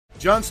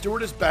Jon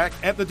Stewart is back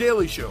at The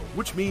Daily Show,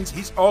 which means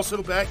he's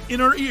also back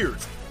in our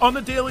ears on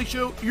The Daily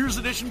Show Ears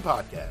Edition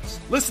podcast.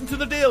 Listen to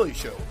The Daily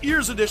Show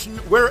Ears Edition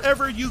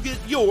wherever you get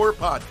your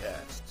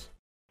podcasts.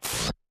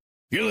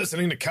 You're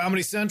listening to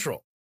Comedy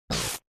Central.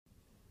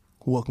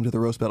 Welcome to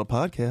the Roast Battle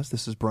Podcast.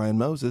 This is Brian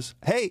Moses.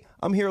 Hey,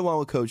 I'm here along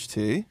with Coach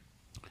T.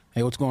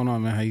 Hey, what's going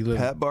on, man? How you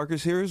living? Pat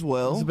Barker's here as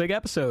well. This is a big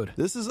episode.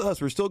 This is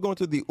us. We're still going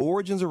through the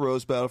origins of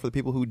Roast Battle for the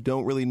people who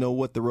don't really know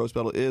what the Roast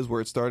Battle is,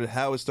 where it started,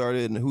 how it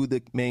started, and who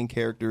the main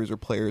characters or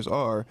players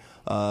are.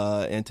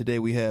 And today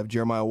we have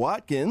Jeremiah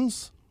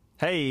Watkins.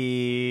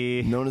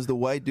 Hey. Known as the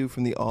white dude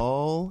from the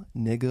All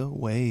Nigga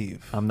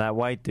Wave. I'm that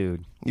white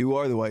dude. You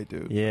are the white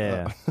dude.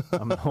 Yeah.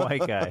 I'm the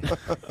white guy.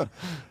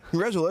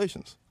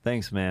 Congratulations.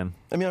 Thanks, man.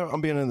 I mean,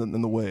 I'm being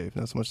in the wave,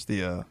 not so much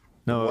the...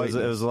 No, it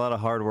was a lot of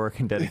hard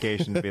work and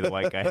dedication to be the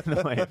white guy in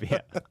the wave.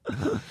 Yeah,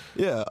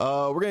 yeah.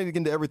 We're gonna get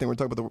into everything. We're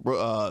talking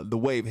about the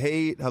wave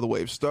hate, how the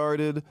wave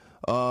started.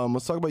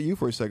 Let's talk about you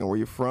for a second. Where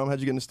you from?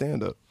 How'd you get into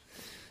stand up?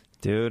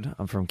 Dude,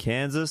 I'm from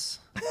Kansas.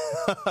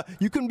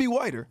 You couldn't be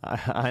whiter.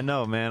 I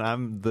know, man.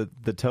 I'm the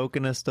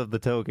tokenist of the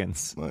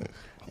tokens. Nice.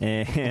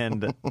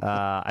 And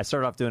I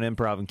started off doing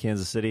improv in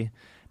Kansas City,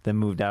 then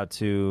moved out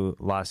to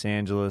Los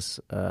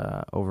Angeles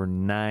over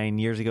 9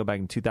 years ago,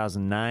 back in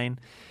 2009.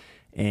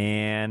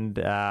 And,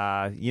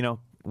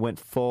 went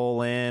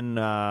full in,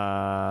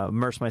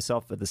 immersed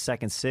myself at the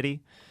Second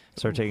City,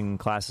 started taking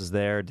classes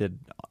there, did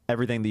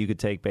everything that you could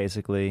take,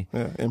 basically.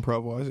 Yeah,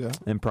 improv-wise, yeah.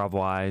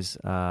 Improv-wise,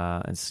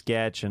 and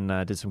sketch,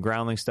 and did some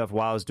groundling stuff.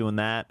 While I was doing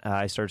that,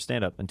 I started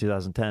stand-up in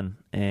 2010.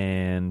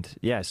 And,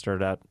 yeah, I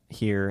started out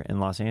here in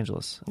Los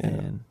Angeles. Yeah.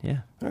 And, yeah.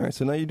 All right,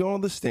 so now you're doing all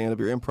this stand-up,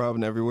 you're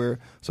improv everywhere.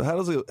 So how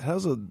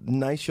does a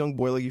nice young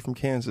boy like you from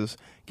Kansas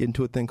get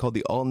into a thing called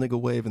the All Nigga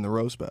Wave in the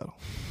Roast Battle?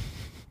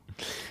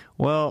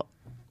 Well,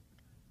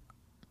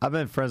 I've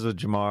been friends with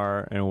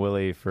Jamar and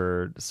Willie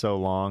for so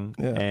long,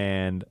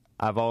 and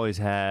I've always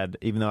had,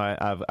 even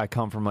though I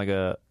come from like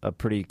a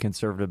pretty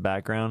conservative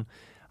background,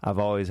 I've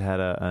always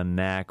had a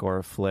knack or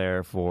a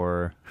flair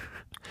for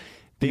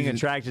being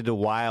attracted to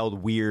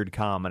wild, weird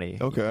comedy.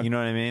 Okay. You know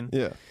what I mean?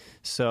 Yeah.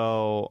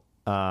 So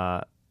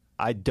I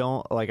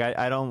don't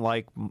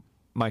like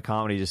my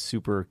comedy just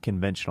super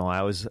conventional. I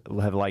always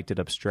have liked it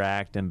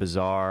abstract and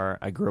bizarre.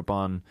 I grew up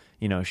on,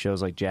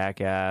 shows like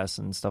Jackass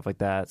and stuff like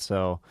that.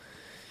 So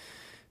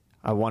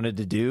I wanted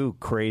to do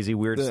crazy,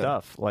 weird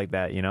stuff like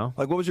that,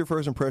 Like, what was your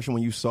first impression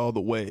when you saw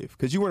the wave?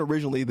 Because you weren't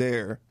originally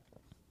there,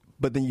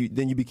 but then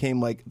you became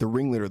like the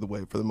ringleader of the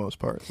wave for the most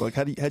part. Like,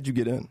 how'd you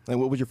get in? Like,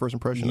 what was your first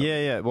impression?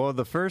 Yeah. Well,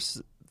 the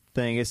first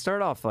thing, it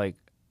started off like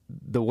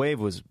the wave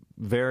was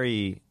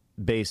very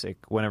basic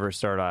whenever it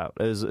started out.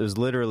 It was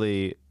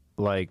literally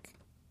like,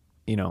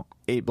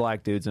 8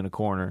 black dudes in a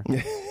corner.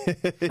 Yeah.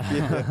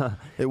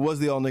 It was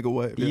the All Nigga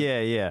Wave.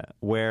 Yeah.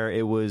 Where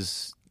it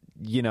was,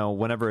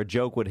 whenever a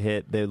joke would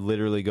hit, they'd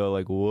literally go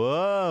like,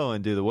 whoa,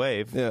 and do the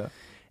wave. Yeah.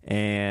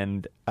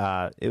 And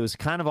it was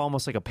kind of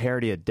almost like a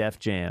parody of Def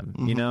Jam,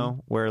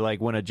 where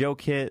like when a joke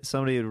hit,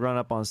 somebody would run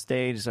up on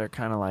stage, start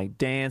kind of like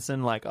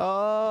dancing, like, that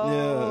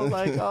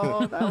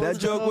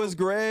joke was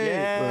great.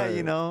 Yeah,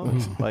 right.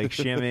 like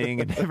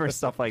shimmying and different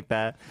stuff like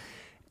that.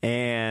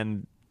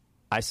 And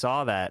I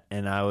saw that,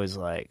 and I was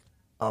like,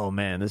 oh,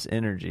 man, this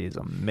energy is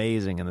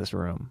amazing in this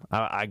room.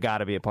 I got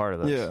to be a part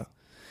of this. Yeah.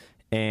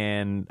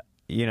 And,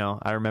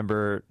 I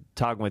remember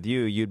talking with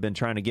you. You'd been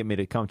trying to get me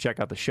to come check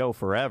out the show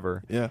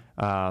forever.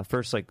 Yeah.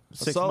 First, like,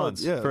 6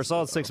 months. Yeah. For a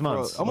solid 6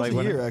 months. Almost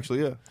a year,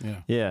 actually, yeah.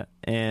 Yeah.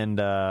 And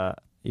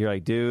you're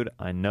like, dude,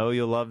 I know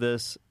you'll love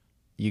this.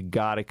 You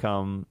got to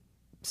come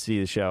see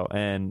the show.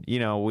 And,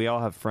 we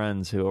all have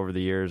friends who over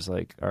the years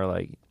are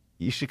like,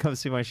 you should come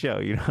see my show.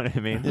 You know what I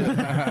mean?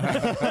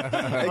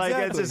 Yeah. Like,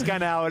 that's just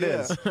kind of how it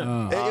is. It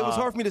was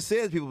hard for me to say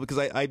it to people because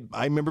I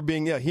remember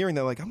hearing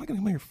that, like, I'm not going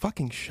to come to your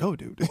fucking show,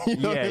 dude. You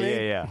know what I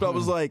mean? Yeah. But I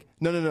was like,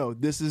 no,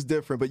 this is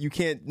different. But you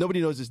can't,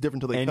 nobody knows it's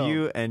different until they come.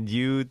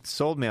 You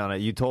sold me on it.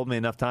 You told me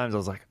enough times. I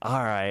was like,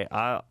 all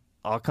right,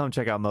 I'll come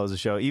check out Moses'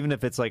 show, even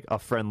if it's like a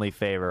friendly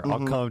favor.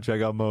 I'll come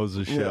check out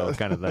Moses' show,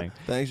 kind of thing.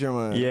 Thanks,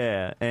 Jeremiah.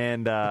 Yeah,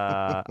 and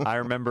I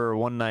remember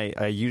one night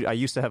I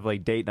used to have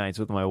like date nights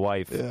with my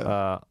wife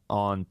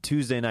on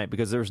Tuesday night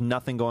because there was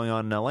nothing going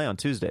on in LA on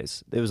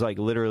Tuesdays. It was like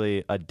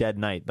literally a dead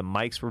night. The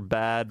mics were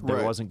bad.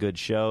 There wasn't good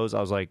shows. I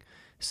was like,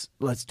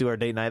 let's do our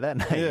date night that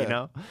night.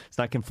 It's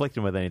not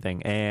conflicting with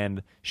anything.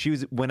 And she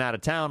went out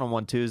of town on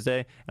one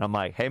Tuesday, and I'm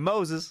like, hey,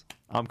 Moses,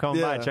 I'm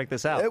coming by and check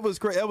this out. It was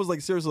great. That was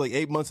like seriously like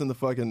 8 months in the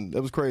fucking. It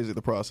was crazy,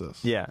 the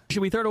process. Yeah.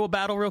 Should we throw to a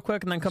battle real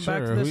quick and then come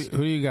back to this? Who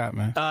do you got,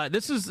 man?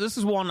 This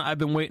is one I've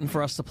been waiting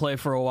for us to play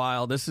for a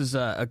while. This is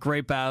a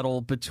great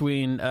battle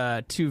between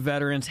two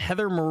veterans,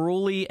 Heather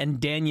Maruli and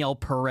Danielle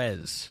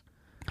Perez.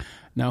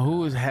 Now,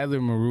 who is Heather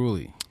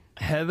Maruli?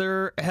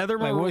 Heather Maruli.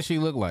 Like, what does she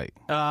look like?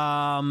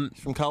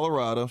 She's from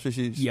Colorado.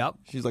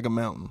 She's like a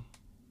mountain.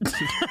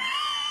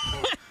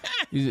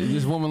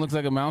 This woman looks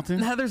like a mountain?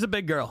 Heather's a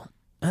big girl.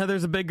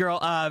 Heather's a big girl.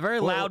 Very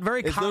loud,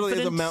 very it's confident.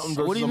 Literally a mountain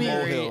versus What do you a mean?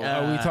 molehill.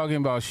 Are we talking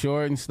about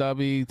short and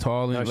stubby,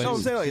 tall and No, I'm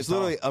saying it's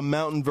literally a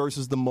mountain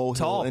versus the molehill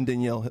Tall. and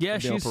Danielle. Yeah,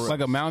 Danielle she's Perez.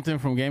 like a mountain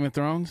from Game of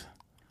Thrones?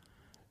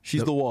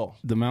 She's the wall.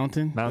 The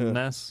mountain? Mountain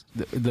Ness.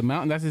 The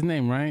mountain, that's his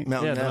name, right?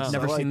 Mountain Yeah, Ness.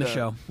 never I like seen the that.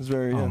 show. It's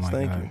very Oh yes, my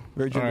thank God. you.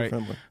 Very All gender right.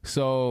 friendly.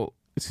 So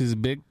this is a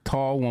big,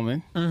 tall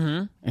woman,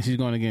 and she's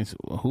going against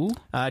who?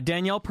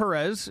 Danielle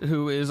Perez,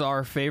 who is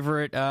our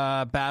favorite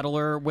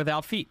battler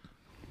without feet.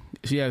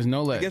 She has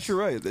no I legs. guess you're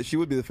right. That she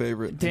would be the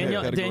favorite. in that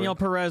category. Danielle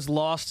Perez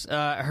lost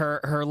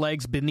her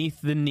legs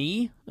beneath the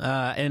knee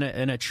in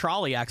a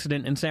trolley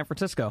accident in San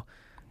Francisco.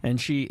 And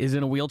she is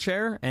in a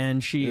wheelchair,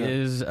 and she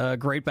is a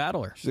great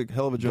battler. She's a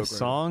hell of a The joke.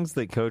 songs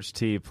that Coach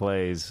T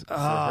plays for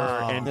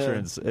her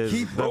entrance is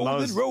Keep the rolling,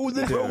 most,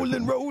 rolling,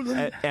 rolling, rolling.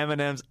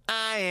 Eminem's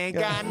 "I Ain't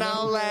Got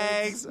No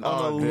Legs" On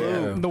a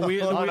loop.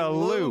 on a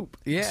loop.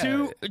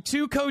 Yeah.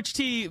 Two Coach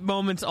T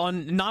moments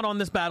on not on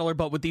this battler,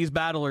 but with these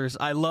battlers.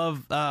 I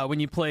love when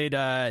you played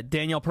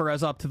Danielle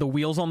Perez up to the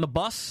wheels on the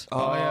bus.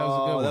 Oh, yeah, that was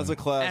a good one. That's a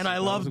classic. And I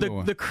was love a good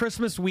one. the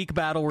Christmas week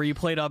battle where you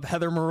played up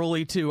Heather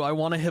Maruli too. I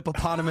want a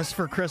hippopotamus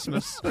for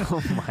Christmas.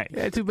 Oh my!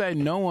 Yeah, too bad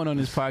no one on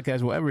this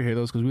podcast will ever hear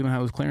those because we don't have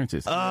those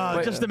clearances.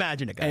 Just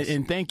imagine it, guys.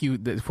 And thank you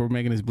for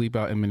making us bleep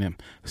out Eminem.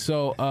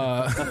 So,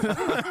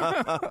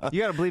 You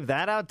got to bleep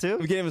that out too.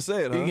 We can't even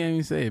say it, you huh? can't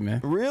even say it,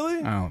 man. Really?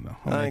 I don't know.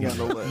 I ain't got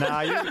no legs.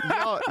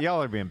 Nah,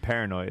 y'all are being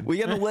paranoid. We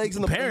got no legs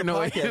in the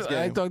Paranoid. In the podcast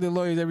I game. talk to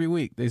lawyers every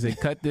week. They say,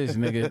 cut this,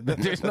 nigga.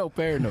 There's no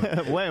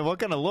paranoid. Wait, what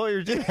kind of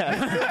lawyers do you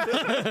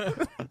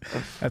have?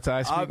 That's how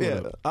I speak.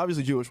 with them.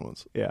 Obviously Jewish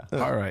ones. Yeah.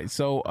 All right.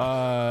 So,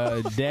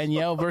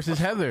 Danielle versus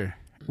Heather.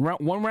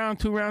 One round,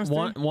 2 rounds? three?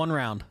 One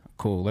round.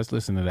 Cool. Let's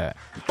listen to that.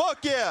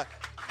 Fuck yeah!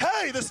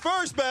 Hey, this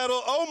first battle,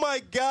 oh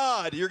my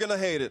god, you're gonna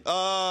hate it.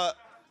 But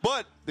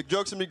the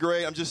joke's gonna be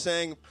great. I'm just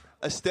saying,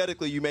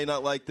 aesthetically, you may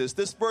not like this.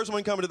 This first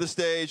one coming to the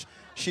stage,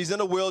 she's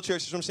in a wheelchair.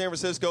 She's from San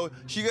Francisco.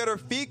 She got her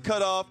feet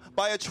cut off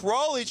by a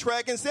trolley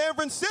track in San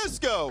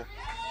Francisco.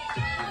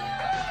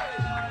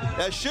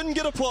 That shouldn't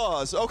get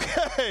applause.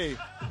 Okay.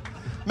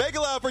 Make it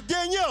loud for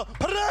Danielle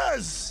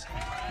Perez.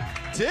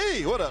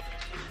 T, what up?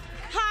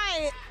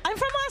 Hi, I'm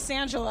from Los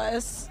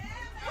Angeles.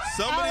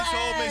 Somebody LA.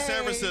 told me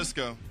San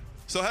Francisco.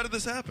 So how did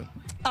this happen?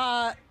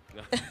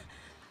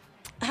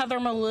 Heather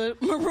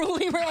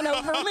Maruli ran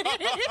over me.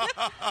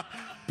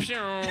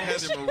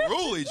 Heather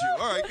Maruli you.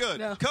 All right, good.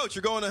 No. Coach,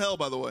 you're going to hell,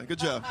 by the way. Good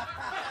job.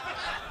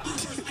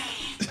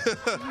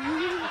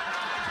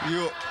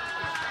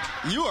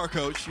 You are,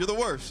 Coach. You're the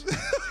worst.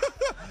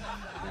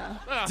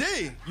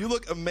 D, you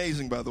look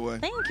amazing, by the way.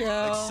 Thank you.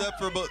 Except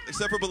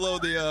for below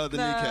the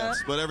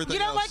kneecaps, but everything You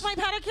don't else. like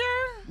my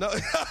pedicure? No.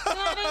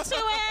 Not into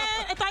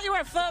it? I thought you were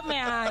a foot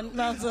man.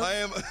 No, it's a- I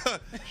am.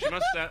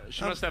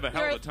 She must have a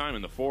hell of a time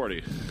in the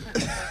 40.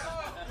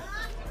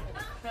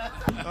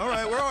 All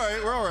right, we're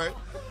all right.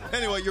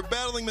 Anyway, you're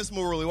battling Miss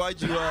Maruli.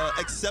 Why'd you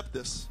accept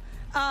this?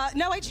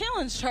 no, I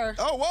challenged her.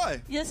 Oh,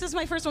 why? This is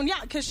my first one.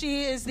 Yeah, because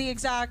she is the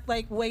exact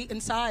weight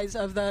and size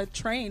of the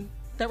train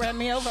that ran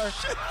me over.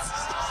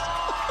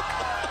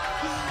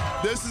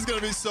 This is going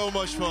to be so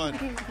much fun.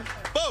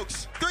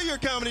 Folks, 3-year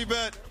comedy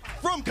vet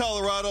from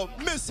Colorado,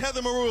 Miss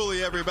Heather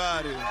Maruli,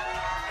 everybody.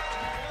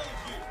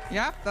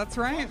 Yep, that's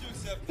right.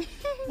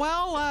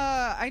 Well,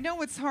 I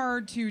know it's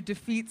hard to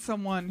defeat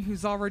someone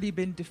who's already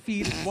been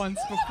defeated once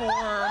before.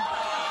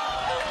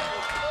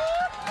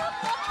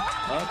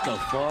 What the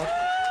fuck?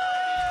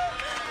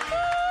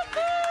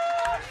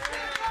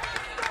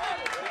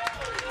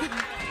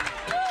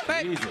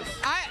 But Jesus.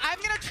 I'm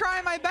going to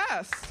try my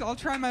best. I'll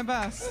try my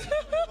best.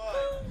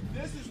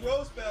 This is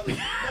Roast Battle,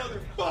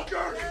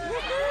 motherfucker!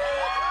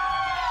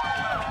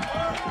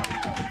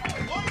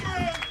 One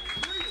round,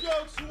 3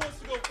 jokes. Who wants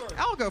to go first?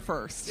 I'll go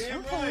first.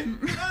 Damn right.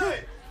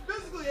 Hey,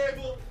 physically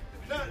able,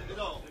 not at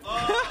all.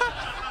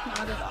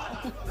 Not at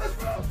all.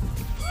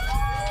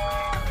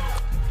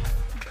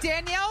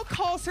 Danielle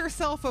calls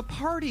herself a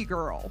party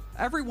girl.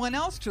 Everyone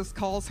else just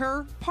calls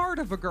her part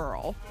of a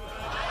girl.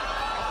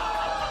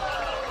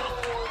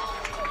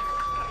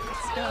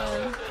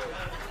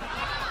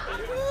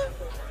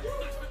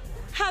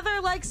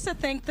 Heather likes to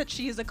think that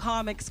she's a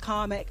comics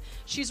comic.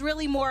 She's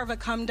really more of a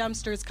cum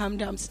dumpster's cum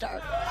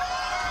dumpster.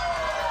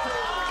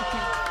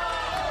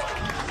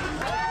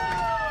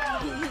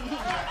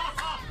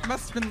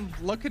 Must have been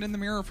looking in the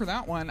mirror for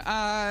that one.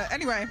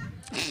 Anyway,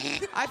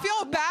 I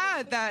feel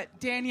bad that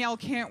Danielle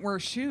can't wear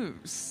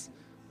shoes.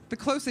 The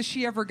closest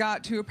she ever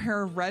got to a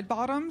pair of red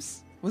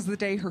bottoms was the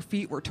day her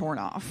feet were torn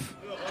off.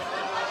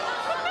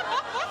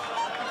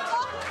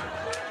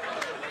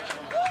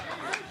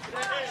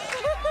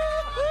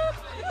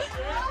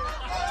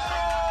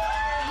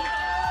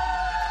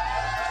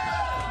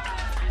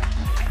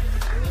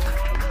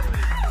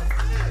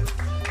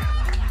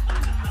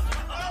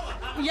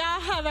 Yeah,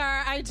 Heather,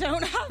 I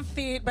don't have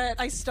feet, but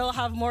I still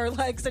have more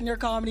legs than your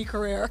comedy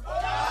career.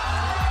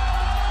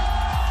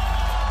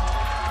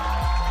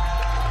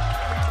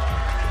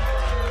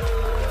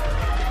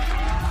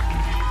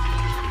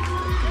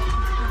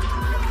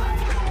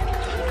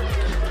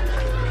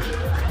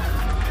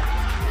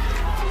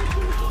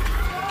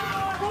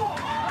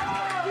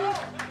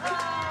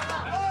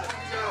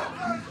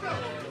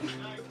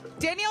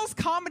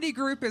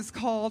 group is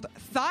called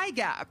Thigh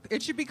Gap.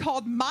 It should be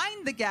called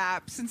Mind the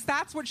Gap, since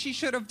that's what she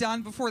should have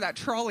done before that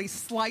trolley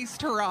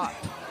sliced her up.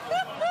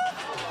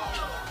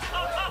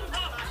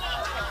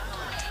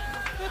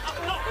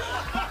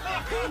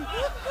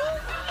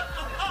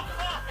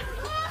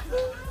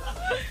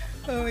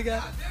 Oh my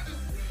God.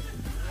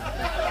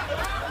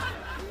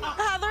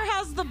 Heather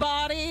has the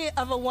body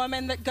of a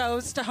woman that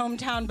goes to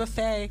Hometown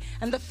Buffet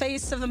and the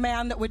face of a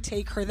man that would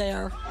take her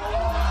there.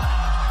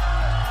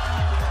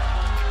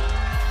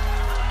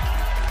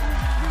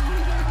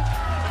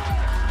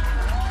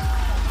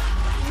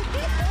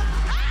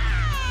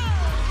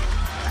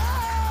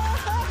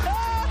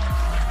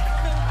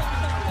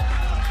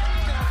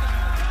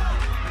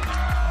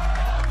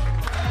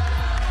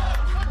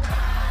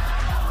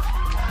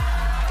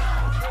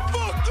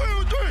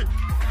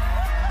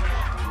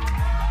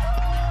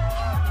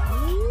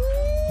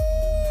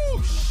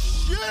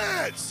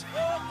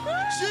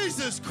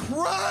 Jesus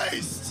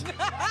Christ!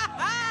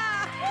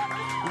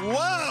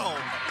 Wow!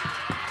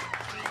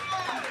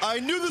 I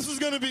knew this was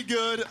going to be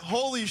good.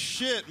 Holy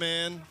shit,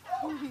 man.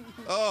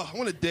 Oh, I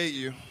want to date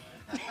you.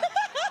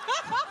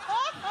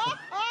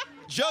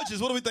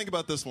 Judges, what do we think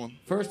about this one?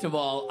 First of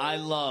all, I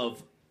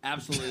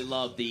absolutely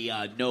love the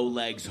no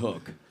legs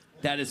hook.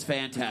 That is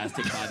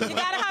fantastic, by the way. You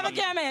gotta have a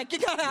gimmick. You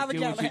gotta have a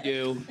gimmick. Do what you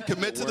do.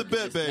 Commit to the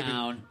bit, baby.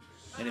 Down,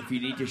 and if you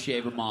need to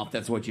shave them off,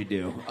 that's what you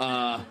do.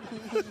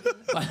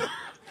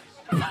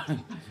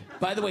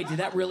 By the way, did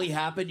that really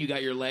happen? You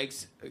got your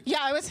legs? Yeah,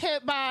 I was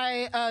hit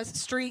by a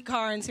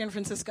streetcar in San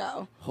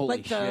Francisco. Holy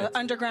like the shit.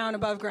 underground,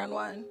 above ground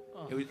one.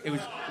 It was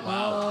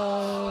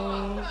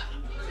wow.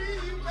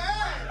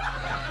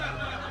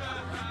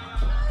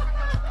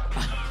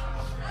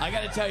 I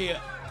got to tell you,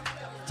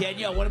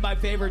 Danielle, one of my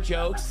favorite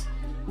jokes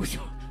was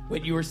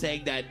when you were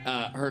saying that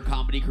her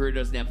comedy career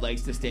doesn't have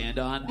legs to stand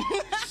on.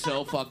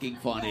 So fucking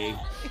funny.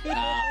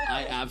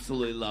 I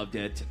absolutely loved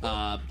it.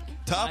 Topical.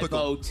 My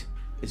vote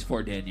is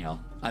for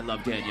Danielle. I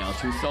love Danielle.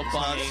 She was so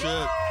funny.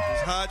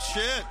 It's hot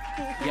shit.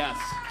 Yes.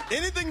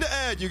 Anything to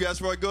add, you guys,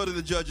 before I go to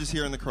the judges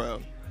here in the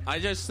crowd? I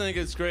just think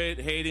it's great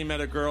Haiti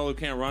met a girl who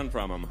can't run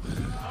from him.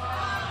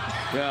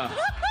 Yeah.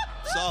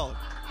 Solid.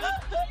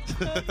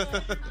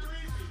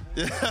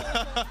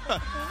 Yeah.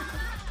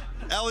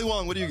 Ali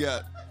Wong, what do you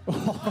got?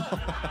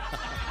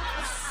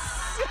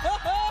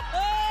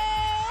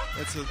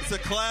 It's a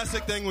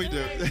classic thing we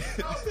do.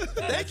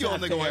 Thank you,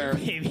 on the fair,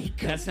 baby.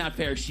 That's not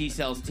fair. She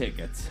sells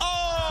tickets. Oh!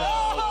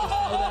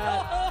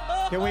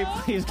 Can we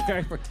please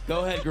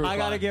go ahead, Groupon. I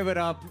got to give it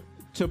up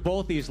to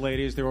both these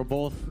ladies. They were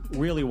both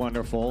really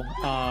wonderful.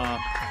 I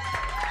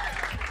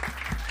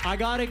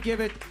got to give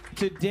it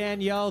to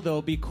Danielle,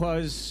 though,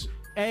 because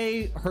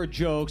her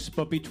jokes,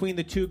 but between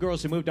the two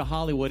girls who moved to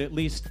Hollywood, at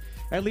least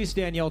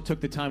Danielle took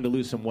the time to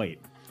lose some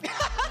weight.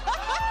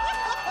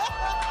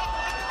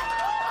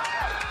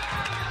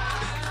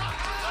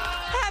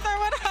 Heather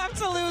would have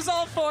to lose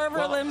all four of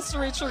her limbs to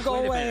reach her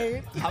goal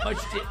weight.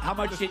 How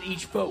much did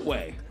each foot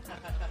weigh?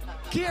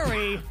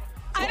 Gary.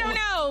 I don't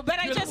know, but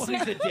You're I just the one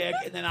who's a dick,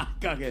 and then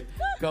go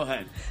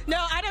ahead.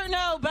 No, I don't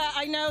know, but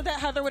I know that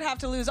Heather would have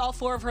to lose all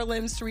four of her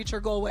limbs to reach her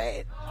goal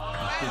weight.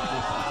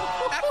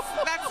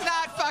 That's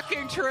not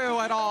fucking true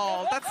at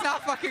all. That's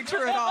not fucking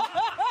true at all.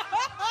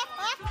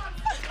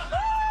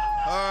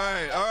 All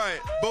right.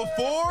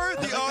 Before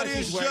the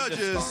audience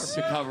judges,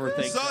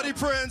 Saudi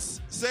Prince,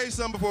 say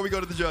something before we go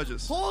to the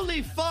judges.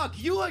 Holy fuck,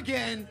 you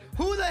again?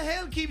 Who the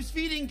hell keeps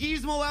feeding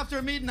Gizmo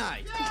after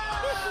midnight?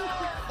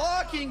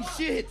 Fucking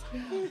shit.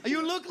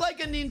 You look like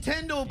a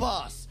Nintendo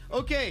boss.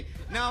 Okay,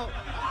 now,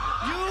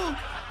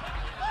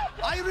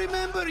 I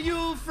remember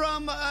you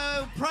from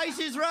Price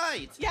is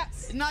Right.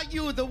 Yes. Not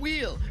you, the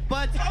wheel.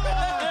 But...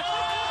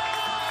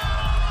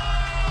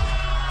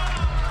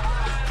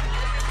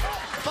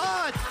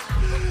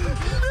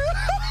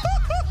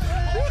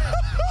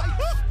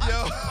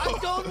 I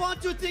don't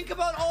want to think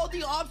about all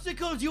the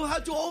obstacles you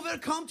had to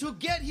overcome to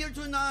get here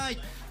tonight.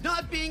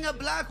 Not being a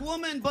black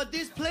woman, but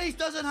this place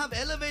doesn't have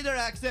elevator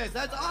access.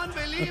 That's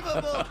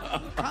unbelievable.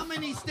 How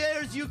many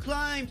stairs you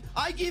climbed.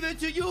 I give it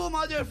to you,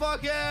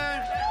 motherfucker.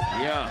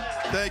 Yeah.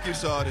 Thank you,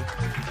 Saudi.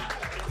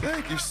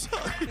 Thank you,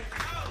 Saudi.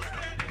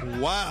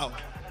 Wow.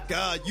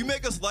 God, you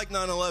make us like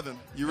 9/11.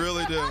 You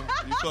really do.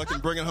 You fucking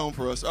bring it home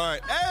for us. All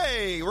right.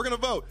 Hey, we're going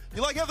to vote.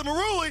 You like Heather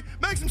Maruli?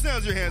 Make some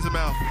sounds with your hands and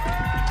mouth.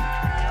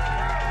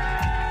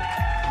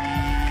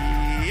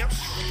 Yep.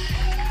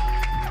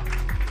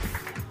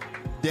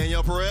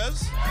 Danielle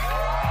Perez.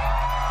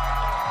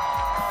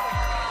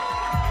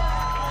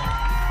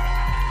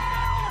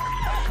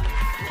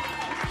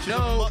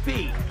 No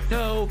feet,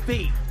 no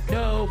feet,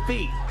 no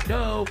feet,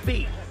 no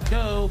feet,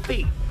 no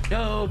feet,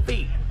 no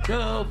feet,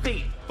 no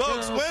feet.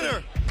 Folks,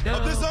 winner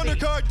of this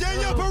undercard,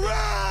 Danielle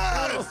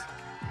Perez!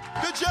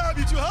 Good job,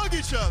 you two hug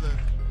each other.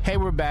 Hey,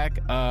 we're back.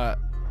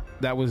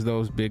 That was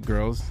those big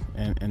girls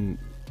and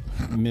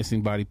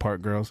missing body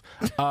part girls.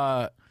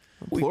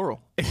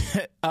 Plural.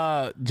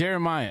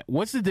 Jeremiah,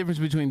 what's the difference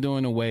between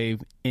doing a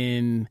wave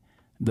in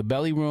the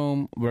belly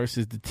room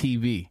versus the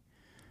TV?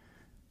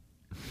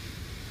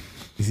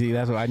 You see,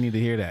 that's what I need to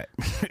hear that.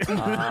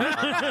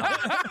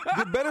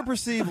 You're better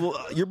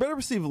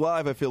perceived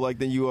live, I feel like,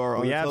 than you are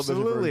on the television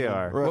absolutely version.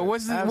 are. Right. But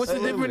what's the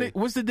different?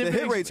 What's the different?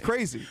 The hit rate's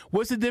crazy.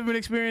 What's the different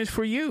experience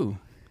for you?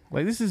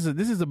 Like this is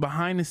a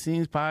behind the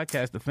scenes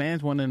podcast. The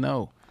fans want to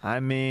know. I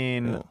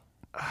mean,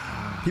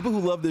 people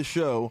who love this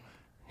show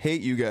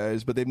hate you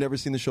guys, but they've never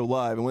seen the show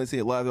live, and when they see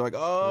it live, they're like,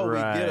 "Oh,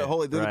 Right, we get it!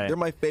 Holy, they're, right. they're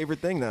my favorite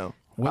thing now."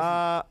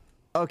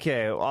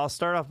 Okay, well, I'll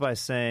start off by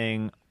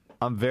saying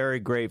I'm very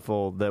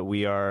grateful that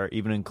we are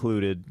even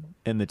included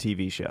in the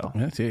TV show.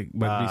 That's it.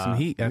 But be some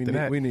heat after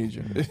that. We need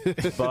you.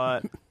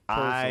 But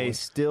I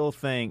still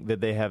think that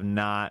they have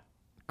not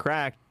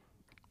cracked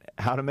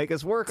how to make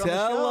us work on the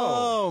show.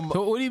 Tell them.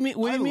 So what do you mean?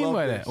 What do you mean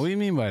by this. that? What do you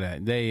mean by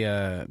that?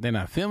 They're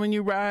not filming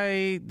you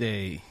right.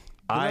 They're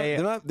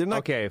not.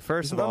 Okay,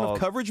 first of not all, enough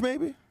coverage,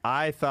 maybe.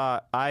 I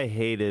thought I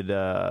hated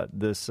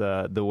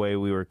the way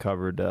we were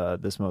covered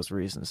this most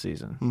recent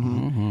season.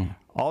 Mm-hmm.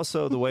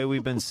 Also, the way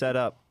we've been set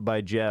up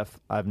by Jeff,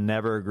 I've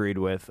never agreed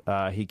with.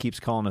 He keeps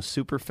calling us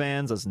super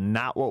fans. That's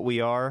not what we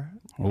are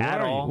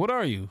at all. What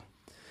are you?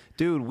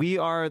 Dude, we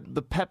are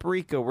the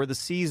paprika. We're the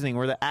seasoning.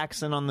 We're the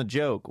accent on the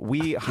joke.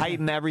 We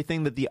heighten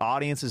everything that the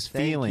audience is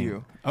feeling.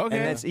 you. Okay.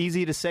 And it's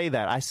easy to say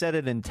that. I said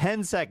it in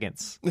 10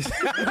 seconds.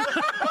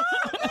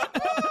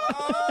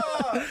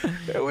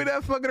 We're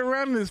not fucking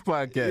around in this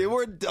podcast. Yeah,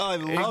 I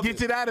love it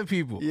gets it out of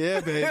people.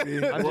 Yeah, baby.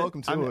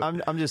 Welcome to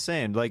it. I'm just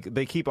saying, like,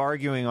 they keep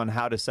arguing on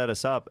how to set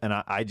us up, and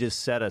I just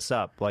set us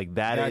up. Like,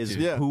 that is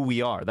who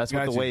we are. That's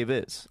what the wave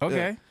is.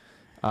 Okay.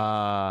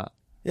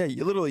 Yeah,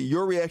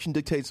 your reaction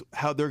dictates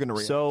how they're going to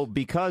react. So,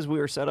 because we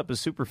were set up as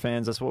super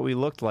fans, that's what we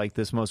looked like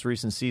this most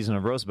recent season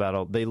of Roast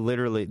Battle. They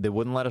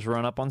wouldn't let us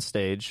run up on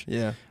stage.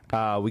 Yeah.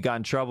 We got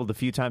in trouble the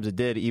few times it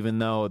did, even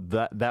though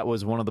that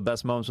was one of the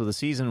best moments of the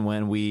season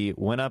when we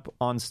went up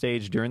on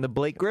stage during the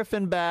Blake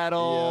Griffin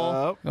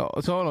battle.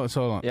 Yep. So hold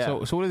on.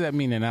 Yeah. So what does that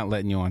mean? They're not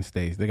letting you on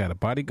stage? They got a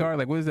bodyguard?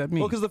 Like, what does that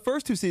mean? Well, because the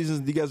first two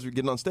seasons, you guys were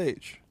getting on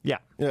stage. Yeah.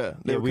 Yeah.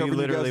 They were we covering you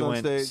literally guys on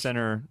went stage.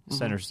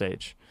 center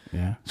stage.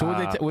 Yeah. So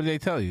what did they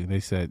tell you? They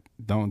said,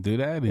 don't do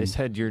that? They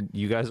said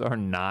you guys are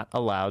not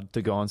allowed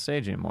to go on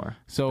stage anymore.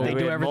 So They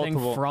we do had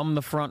everything from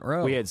the front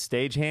row. We had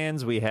stage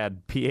hands. We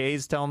had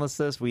PAs telling us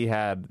this. We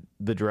had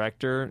the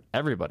director.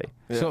 Everybody.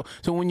 So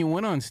when you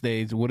went on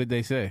stage, what did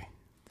they say?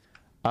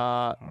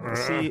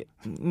 See,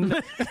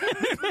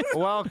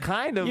 well,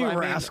 kind of. You I mean,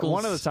 rascals.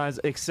 one of the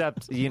times,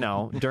 except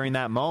during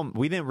that moment,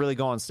 we didn't really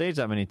go on stage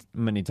that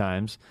many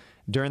times.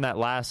 During that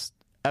last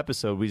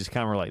episode, we just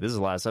kind of were like, "This is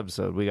the last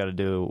episode. We got to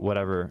do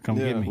whatever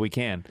we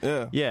can."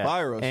 Yeah.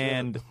 Fire us,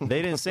 and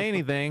they didn't say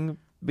anything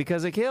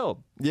because it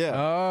killed.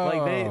 Yeah.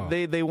 Like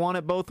they want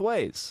it both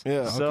ways.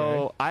 Yeah.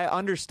 So I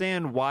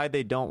understand why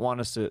they don't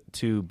want us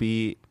to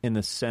be in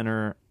the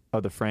center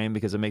of the frame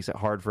because it makes it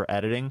hard for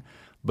editing.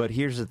 But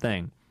here's the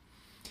thing.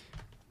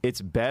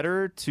 It's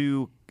better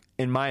to,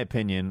 in my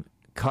opinion,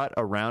 cut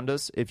around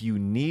us if you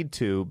need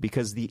to,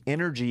 because the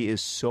energy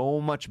is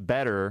so much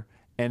better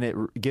and it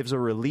gives a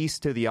release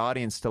to the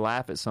audience to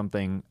laugh at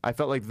something. I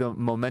felt like the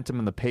momentum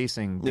and the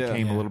pacing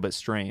became a little bit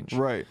strange.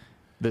 Right.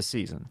 This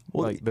season,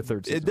 Well, like the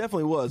third season. It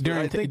definitely was. but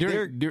I think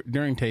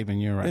During taping,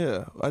 you're right.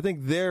 Yeah. I think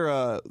they're,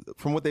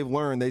 from what they've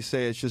learned, they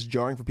say it's just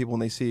jarring for people when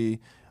they see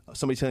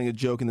somebody telling a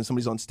joke and then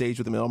somebody's on stage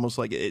with them. It almost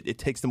like it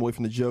takes them away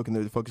from the joke and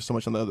they're focused so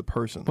much on the other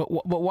person. But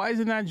why is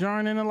it not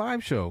jarring in a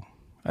live show?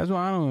 That's what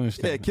I don't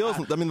understand. Yeah, it kills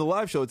them. I mean, the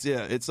live show,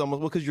 it's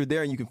almost because you're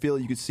there and you can feel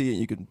it, you can see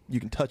it, you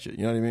can touch it.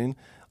 You know what I mean?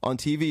 On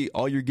TV,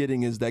 all you're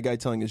getting is that guy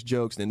telling his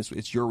jokes, and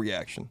it's your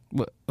reaction.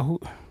 But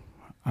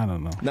I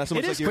don't know. Not so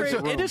much It is, like you're in the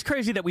crazy, room. it is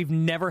crazy that we've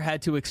never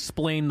had to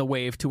explain the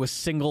wave to a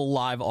single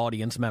live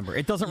audience member.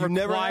 It doesn't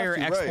require have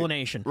to, right.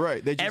 explanation.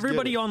 Right. They just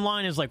Everybody get it.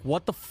 online is like,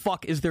 what the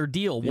fuck is their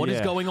deal? What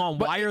is going on?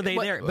 Why are they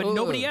there? But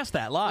nobody asked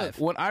that live.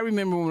 What I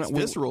remember when It's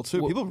visceral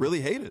too. People really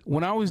hate it.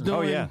 When I was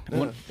doing,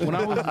 when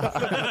I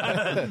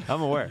was,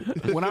 I'm aware.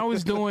 When I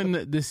was doing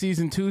the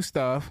season 2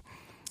 stuff,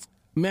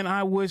 man,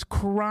 I was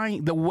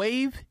crying. The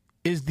wave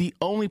is the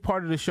only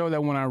part of the show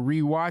that when I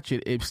rewatch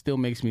it, it still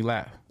makes me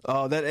laugh.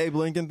 Oh, that Abe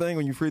Lincoln thing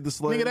when you freed the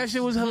slaves. Nigga, that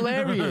shit was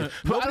hilarious.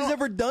 Nobody's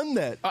ever done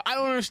that. I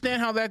don't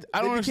understand how that.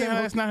 I don't understand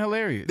how that's not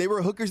hilarious. They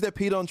were hookers that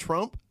peed on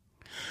Trump.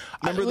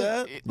 Remember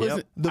that?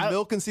 Listen, The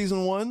milk in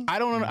season 1. I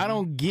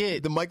don't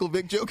get the Michael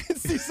Vick joke in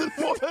season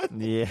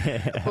 1.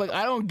 Yeah. Like,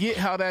 I don't get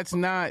how that's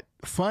not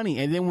funny.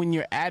 And then when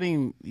you're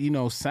adding,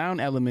 sound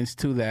elements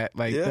to that,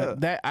 like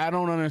that, I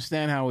don't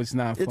understand how it's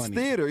not funny. It's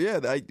theater.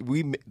 Yeah,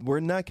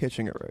 we're not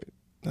catching it right.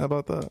 How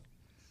about that?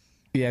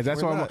 Yeah,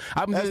 that's why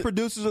I'm as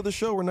producers of the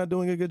show, we're not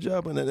doing a good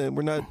job, and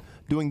we're not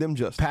doing them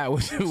justice. Pat,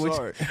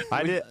 sorry.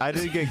 I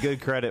did get good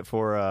credit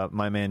for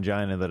my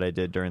mangina that I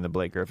did during the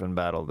Blake Griffin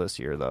battle this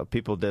year, though.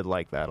 People did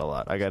like that a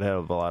lot. I got hit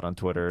up a lot on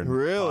Twitter. And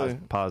Really?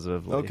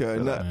 Positively. Okay,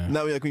 for not that.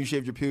 like when you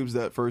shaved your pubes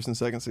that first and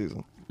second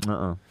season.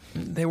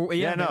 They were,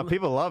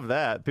 people love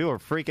that. People are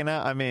freaking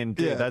out. I mean,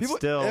 dude, that's people,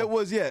 still. It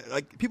was,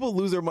 like people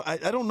lose their. I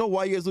don't know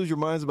why you guys lose your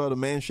minds about a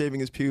man shaving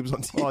his pubes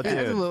on TV. Oh,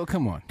 dude.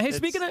 Come on. Hey,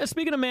 speaking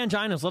of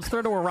manginas, let's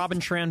throw to a Robin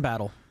Tran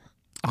battle.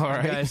 All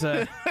right,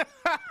 guys.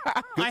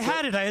 I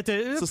had it. I had to.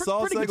 It's a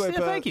solid pretty good. segue, Yeah,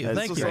 Pat. thank you. It's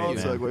Thank a you. solid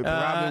segue,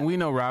 Pat. Robin, we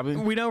know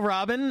Robin. We know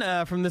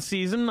Robin from the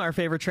season, our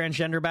favorite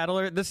transgender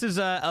battler. This is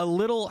a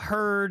little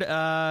heard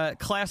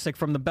classic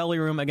from the Belly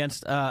Room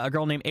against a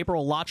girl named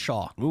April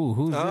Lotshaw. Ooh,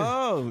 who's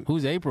this?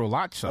 Who's April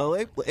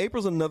Lotshaw?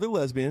 April's another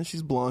lesbian.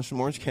 She's blonde from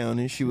Orange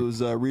County. She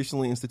was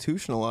recently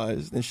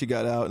institutionalized, and she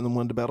got out and then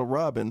wanted to battle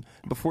Robin.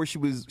 Before she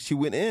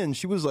went in,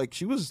 she was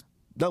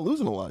not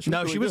losing a lot. She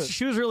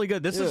was really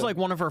good. This Yeah. is like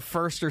one of her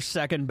first or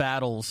second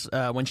battles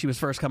when she was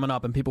first coming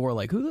up, and people were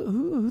like,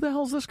 "Who the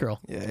hell's this girl?"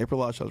 Yeah,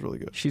 April Lotshaw's really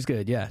good. She's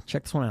good. Yeah,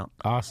 check this one out.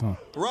 Awesome.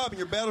 Robin,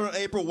 you're battling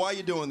April. Why are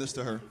you doing this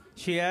to her?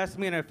 She asked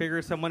me, and I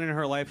figured someone in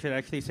her life should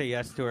actually say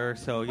yes to her.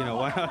 So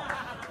why not?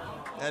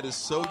 That is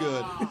so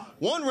good.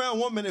 1 round,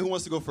 1 minute. Who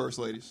wants to go first,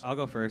 ladies? I'll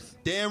go first.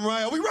 Damn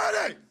right. Are we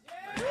ready?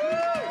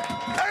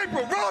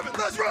 April, Robin,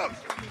 let's rock.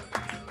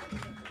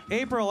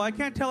 April, I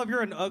can't tell if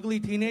you're an ugly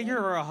teenager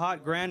or a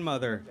hot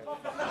grandmother.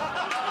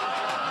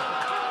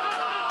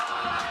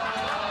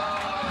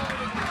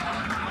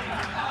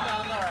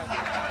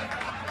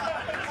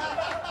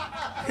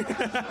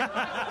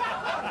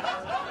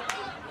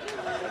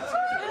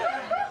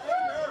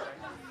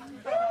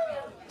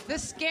 The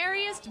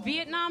scariest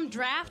Vietnam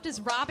draft is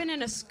Robin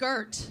in a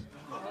skirt.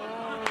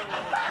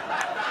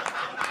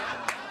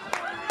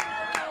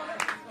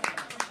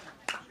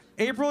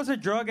 April is a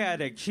drug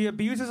addict. She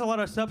abuses a lot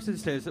of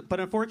substances, but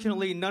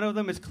unfortunately, none of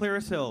them is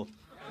Clearasil.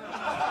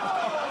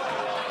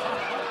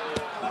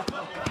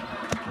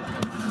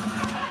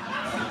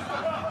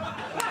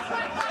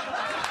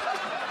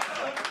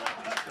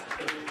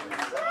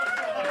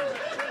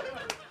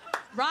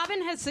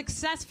 Robin has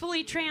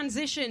successfully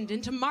transitioned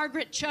into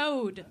Margaret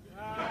Chode.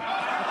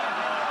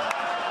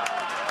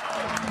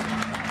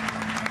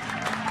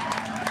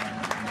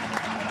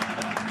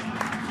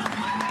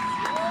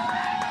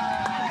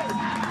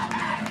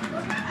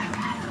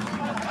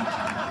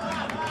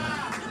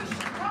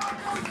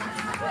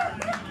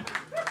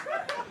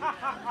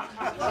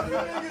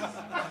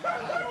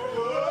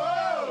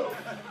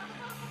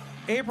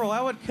 April,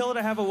 I would kill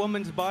to have a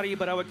woman's body,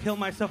 but I would kill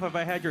myself if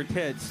I had your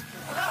tits.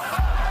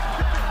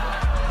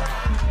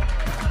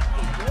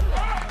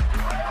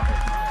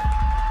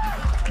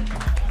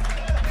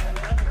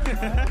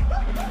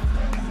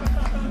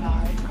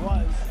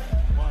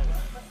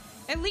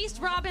 At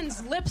least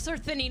Robin's lips are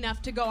thin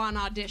enough to go on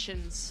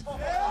auditions.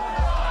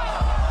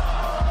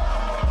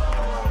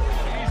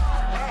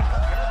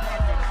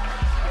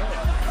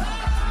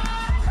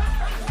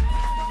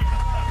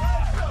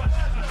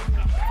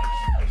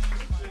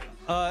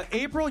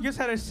 April just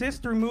had a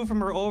cyst removed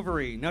from her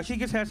ovary. Now she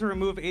just has to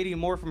remove 80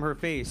 more from her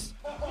face.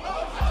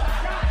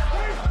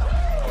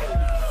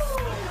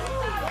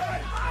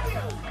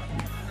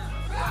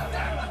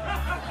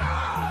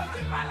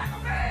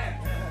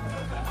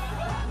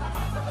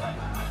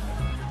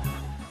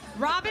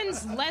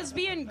 Robin's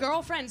lesbian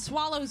girlfriend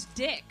swallows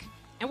dick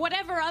and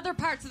whatever other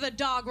parts of the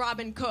dog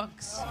Robin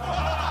cooks.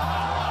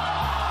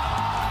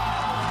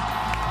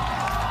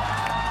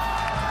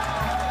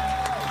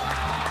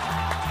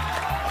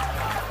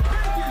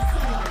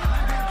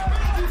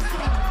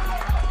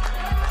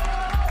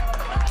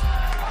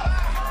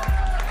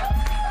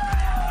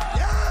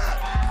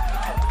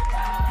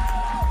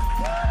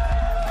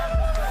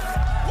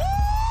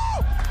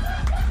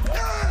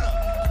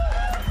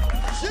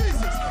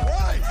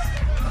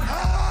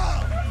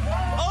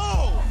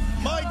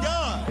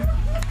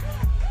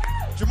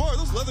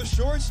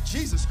 Shorts?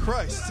 Jesus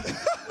Christ.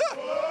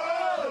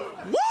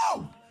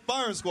 Woo!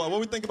 Firing Squad, what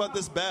do we think about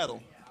this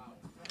battle?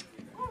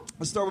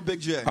 Let's start with Big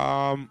J.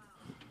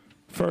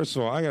 First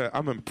of all,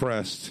 I'm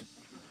impressed.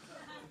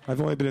 I've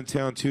only been in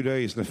town 2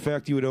 days, and the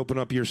fact you would open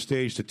up your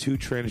stage to 2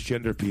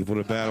 transgender people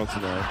to battle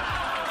tonight.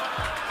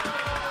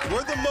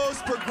 We're the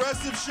most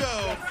progressive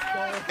show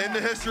in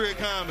the history of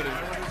comedy.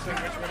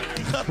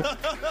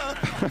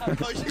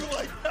 Oh, you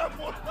like that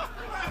one?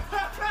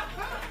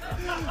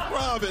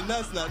 Robin,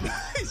 that's not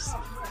nice.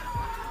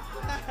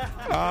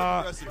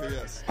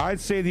 I'd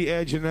say the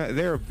Edge and that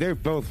they're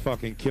both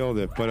fucking killed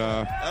it, but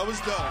that was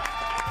dope.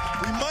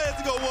 We might have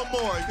to go one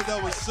more because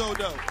that was so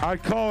dope.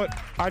 I'd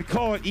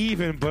call it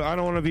even, but I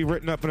don't want to be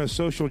written up in a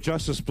social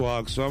justice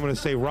blog, so I'm going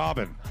to say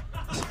Robin.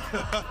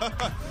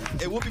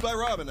 It will be by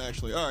Robin,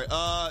 actually. All right,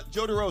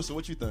 Joe DeRosa,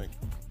 what you think?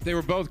 They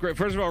were both great.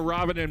 First of all,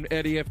 Robin and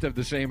Eddie Ifft have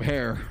the same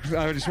hair.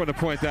 I just want to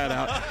point that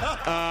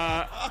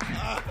out.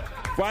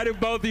 Why do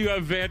both of you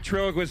have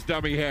ventriloquist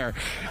dummy hair?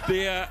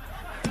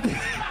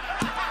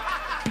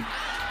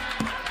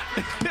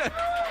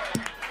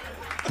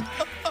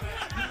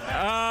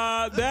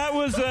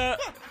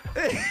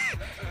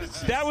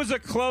 That was a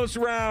close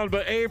round,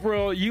 but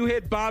April, you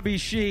hit Bobby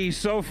Shee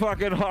so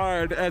fucking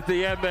hard at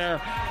the end there.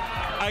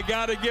 I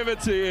gotta give it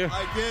to you.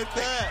 I get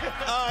that.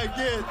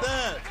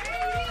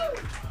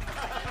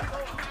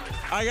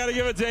 I gotta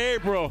give it to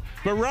April.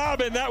 But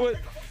Robin, that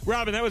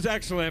was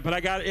excellent. But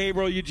I got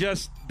April. You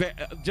just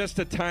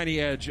a tiny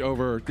edge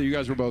over. You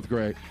guys were both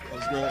great. That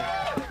was great.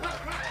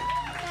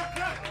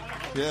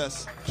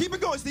 Yes. Keep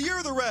it going. It's the year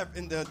of the ref.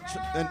 And it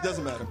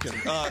doesn't matter. I'm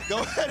kidding.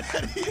 Go ahead,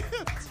 Eddie.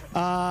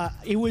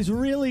 It was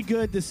really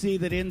good to see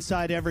that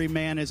inside every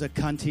man is a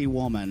cunty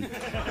woman.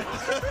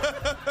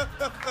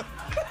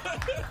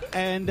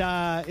 And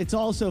it's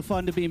also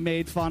fun to be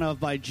made fun of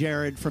by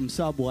Jared from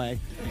Subway.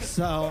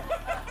 So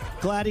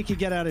glad he could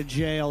get out of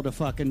jail to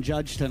fucking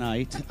judge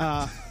tonight.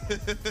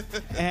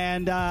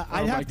 And I'd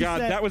oh have my to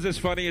God, say, that was as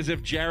funny as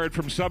if Jared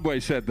from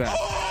Subway said that.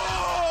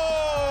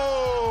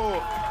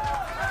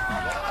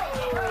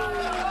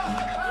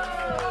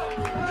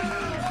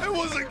 It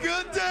was a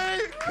good day,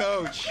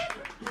 Coach.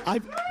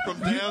 From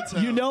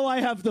downtown. You know I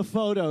have the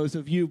photos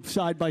of you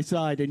side by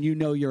side, and you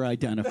know you're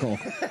identical.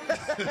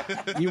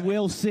 You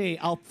will see.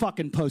 I'll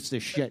fucking post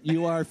this shit.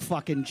 You are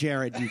fucking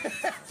Jared, you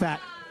fat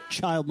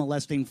child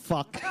molesting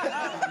fuck.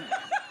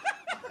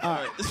 All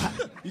right.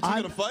 You two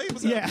gonna fight?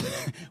 What's Yeah,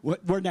 happening?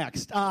 we're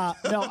next. No,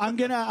 I'm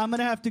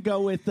gonna have to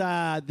go with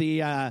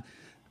the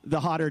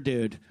hotter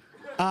dude.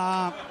 He's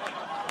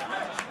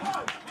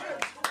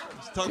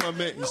talking about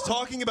me. He's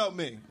talking about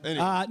me.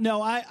 Anyway.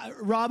 No,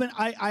 Robin.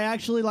 I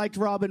actually liked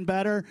Robin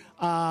better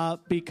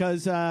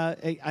because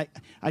I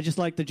just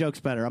like the jokes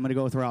better. I'm gonna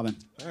go with Robin.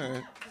 All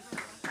right.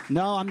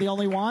 No, I'm the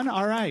only one.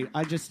 All right.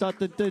 I just thought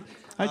that the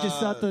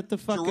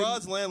fucking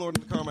Gerard's landlord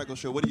of the Carmichael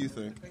Show. What do you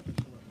think?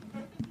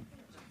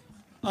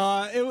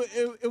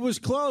 It was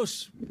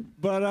close,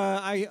 but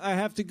I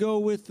have to go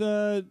with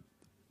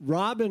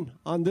Robin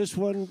on this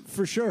one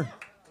for sure.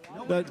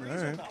 But, all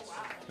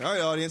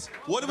right, audience.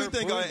 What do we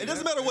think? It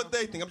doesn't matter what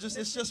they think.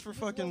 It's just for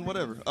fucking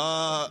whatever. Do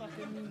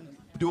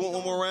you want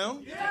one more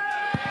round?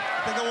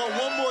 I think I want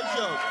one more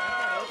joke.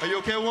 Are you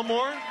okay with one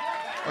more?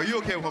 Are you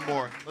okay with one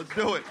more? Let's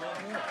do it.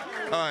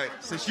 All right.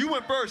 Since you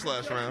went first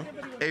last round,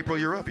 April,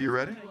 you're up. Are you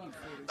ready?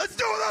 Let's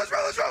do it. Let's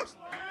roll.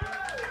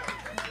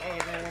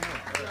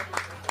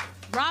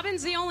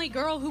 Robin's the only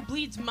girl who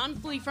bleeds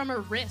monthly from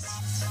her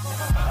wrists.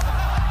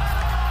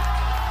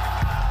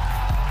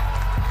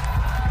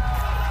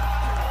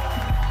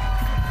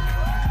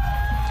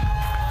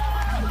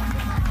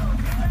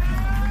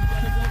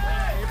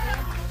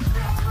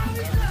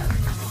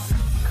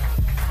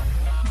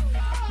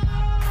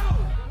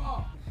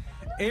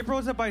 April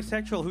is a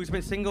bisexual who's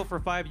been single for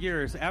 5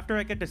 years. After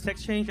I get the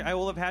sex change, I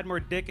will have had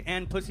more dick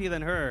and pussy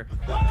than her.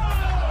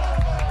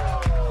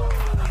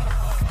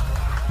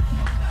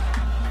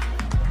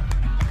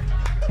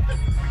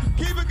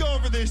 Keep it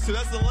going for these two.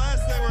 That's the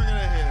last thing we're going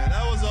to hear.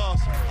 That was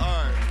awesome.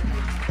 All right.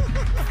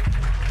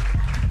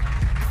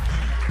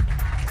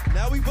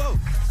 Now we vote.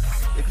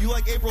 If you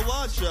like April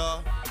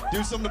Lodeshaw,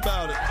 do something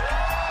about it.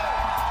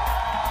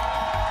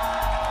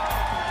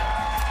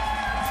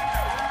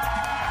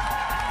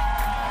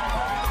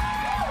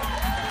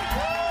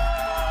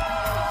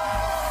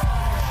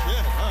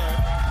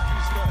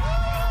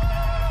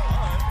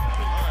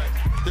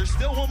 There's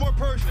still one more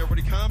person.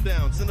 Everybody calm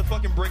down. It's in the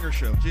fucking Bringer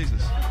Show.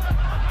 Jesus.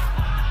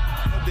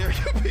 How dare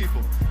you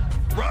people.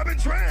 Robin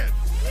Tran.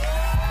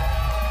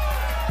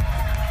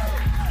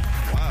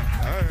 Wow.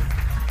 All right.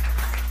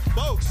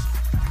 Folks,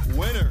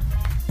 winner.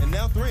 And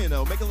now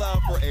 3-0. Make it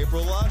loud for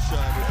April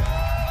Lodeshaw, everybody.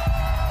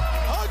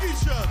 Hug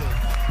each other.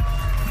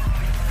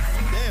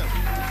 Damn.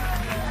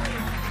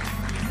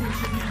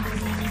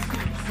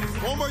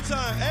 One more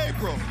time.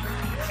 April.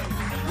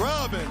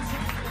 Robin.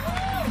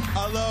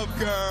 I love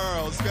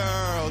girls.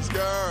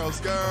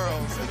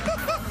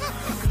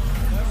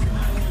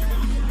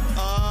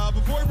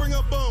 Before we bring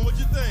up Boom, what'd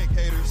you think,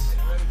 haters?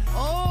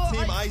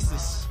 Team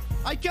ISIS.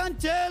 I can't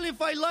tell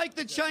if I like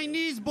the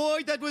Chinese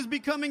boy that was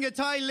becoming a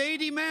Thai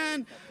lady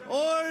man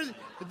or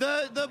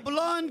the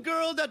blonde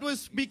girl that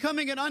was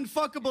becoming an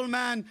unfuckable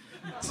man.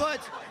 But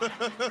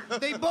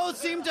they both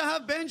seem to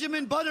have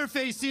Benjamin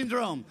Butterface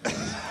syndrome.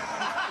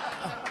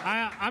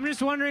 I'm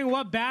just wondering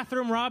what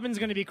bathroom Robin's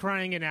going to be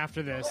crying in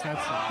after this.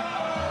 That's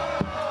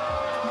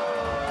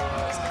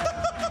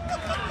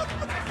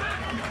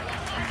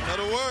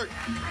That'll work.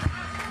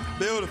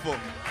 Beautiful.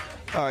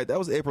 All right, that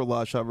was April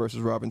Lodeshaw versus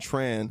Robin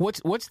Tran.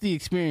 What's the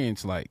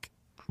experience like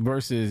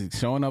versus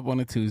showing up on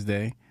a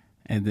Tuesday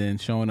and then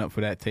showing up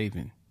for that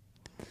taping?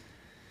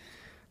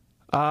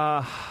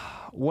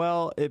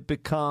 Well, it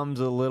becomes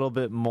a little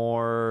bit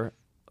more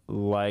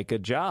like a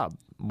job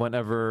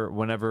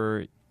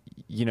whenever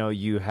you know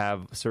you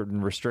have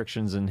certain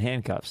restrictions and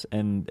handcuffs,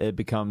 and it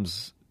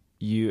becomes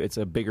it's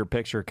a bigger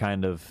picture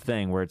kind of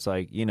thing where it's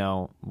like, you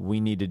know, we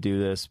need to do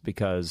this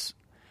because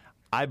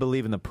I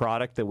believe in the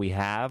product that we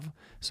have,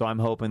 so I'm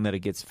hoping that it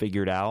gets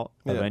figured out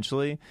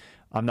eventually.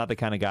 I'm not the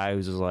kind of guy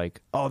who's just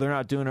like, oh, they're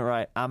not doing it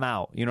right, I'm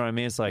out. You know what I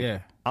mean? It's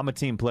like, I'm a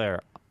team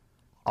player.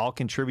 I'll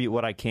contribute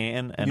what I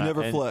can. And you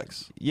never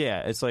flex.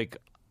 Yeah, it's like,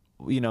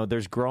 you know,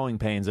 there's growing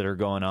pains that are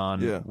going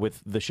on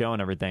with the show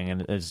and everything.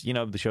 And as, you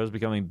know, the show's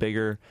becoming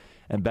bigger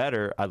and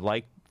better, I'd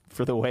like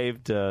for the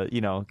Wave to,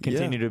 you know,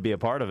 continue to be a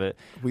part of it.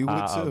 We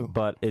would too.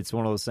 But it's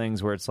one of those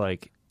things where it's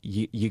like,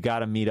 you got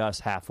to meet us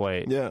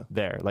halfway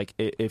there. Like,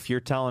 if you're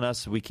telling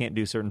us we can't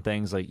do certain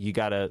things, like, you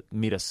got to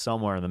meet us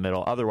somewhere in the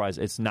middle. Otherwise,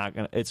 it's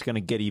going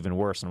to get even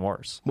worse and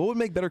worse. What would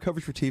make better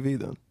coverage for TV,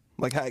 then?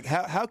 Like,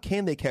 how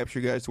can they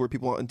capture guys to where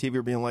people on TV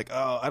are being like,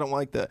 oh, I don't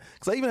like that?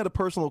 Because I even had a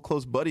personal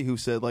close buddy who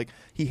said, like,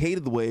 he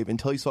hated the wave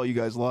until he saw you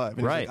guys live.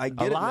 And Right. Like,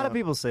 I get a lot of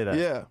people say that.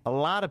 Yeah. A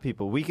lot of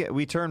people.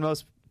 We turn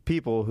most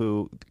people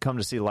who come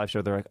to see the live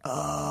show, they're like,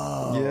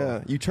 oh.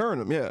 Yeah. You turn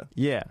them, yeah.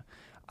 Yeah.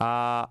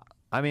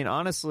 I mean,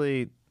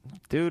 honestly,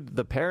 dude,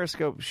 the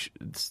Periscope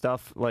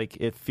stuff, like,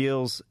 it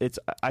feels,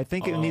 I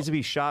think it needs to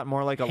be shot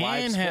more like a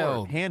live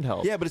sport.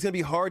 Handheld. Yeah, but it's going to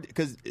be hard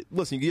because,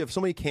 listen, you have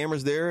so many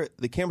cameras there.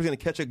 The camera's going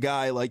to catch a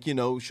guy, like,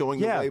 showing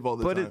the wave all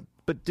the time.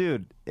 But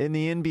dude, in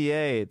the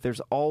NBA,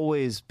 there's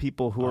always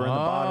people who are in the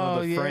bottom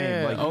of the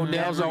frame. Like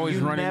Odell's always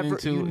running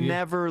into. You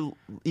never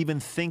even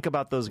think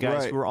about those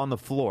guys who are on the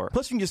floor.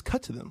 Plus, you can just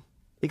cut to them.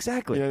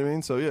 Exactly. You know what I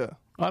mean? So yeah.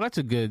 Oh, that's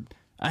a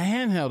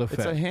handheld effect.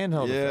 It's a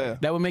handheld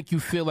effect. That would make you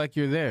feel like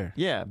you're there.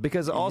 Yeah,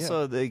 because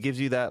also it gives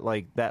you that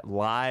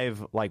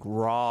live, like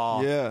raw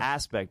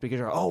aspect. Because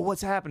you're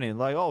what's happening?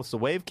 Like, it's the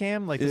wave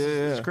cam? Like, this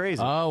is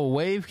crazy. Oh,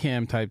 wave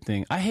cam type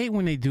thing. I hate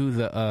when they do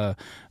the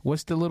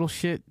what's the little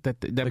shit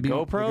that the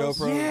GoPros?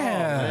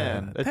 Yeah,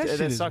 man. That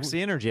It sucks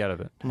the energy out of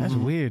it. That's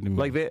weird to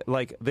me.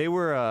 Like they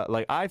were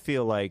I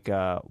feel like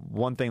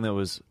one thing that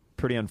was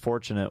pretty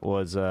unfortunate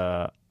was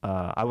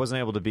I wasn't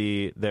able to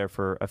be there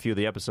for a few of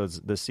the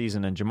episodes this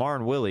season, and Jamar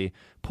and Willie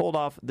pulled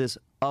off this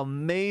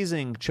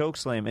amazing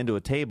chokeslam into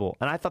a table,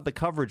 and I thought the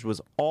coverage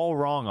was all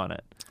wrong on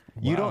it.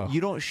 Wow.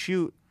 You don't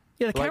shoot.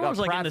 Yeah, the camera was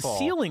like in the pratfall.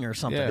 ceiling or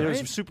something. Yeah. Right?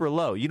 It was super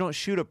low. You don't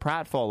shoot a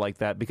pratfall like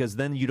that because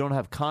then you don't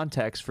have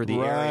context for the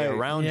area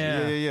around you.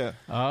 Yeah.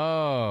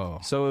 Oh,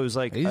 so it was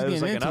like he's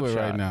getting like into an it upshot.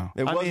 right now.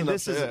 I mean,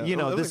 this is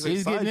this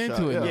he's getting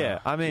into it. Yeah,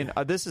 I mean,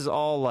 this is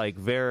all like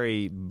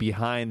very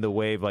behind the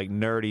wave, like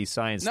nerdy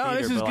science theater.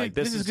 This is but good. like,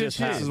 this is good just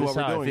shit. this is what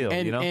we're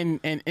doing.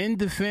 And in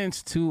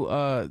defense to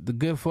the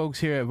good folks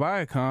here at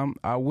Viacom,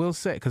 I will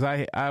say, because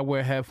I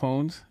wear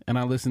headphones and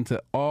I listen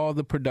to all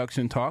the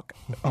production talk,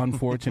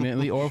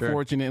 unfortunately or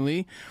fortunately.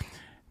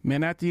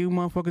 Man, after you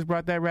motherfuckers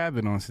brought that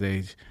rabbit on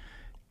stage,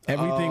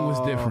 everything was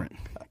different.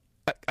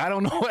 I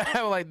don't know what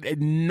happened. Like,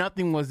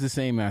 nothing was the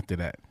same after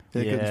that.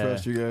 They couldn't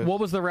trust you guys.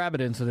 What was the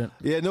rabbit incident?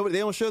 Yeah, nobody. They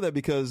don't show that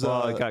because it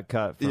got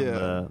cut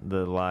from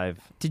the live.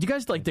 Did you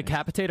guys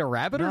decapitate a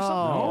rabbit or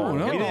something?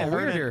 No, we didn't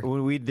hurt it.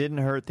 We didn't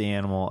hurt the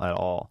animal at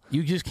all.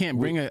 You just can't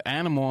bring an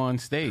animal on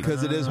stage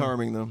because it is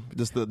harming them.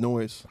 Just the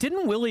noise.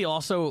 Didn't Willie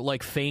also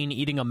feign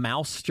eating a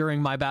mouse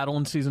during my battle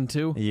in season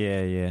 2?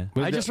 Yeah.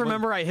 I just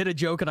remember I hit a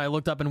joke and I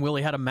looked up and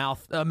Willie had a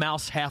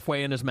mouse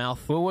halfway in his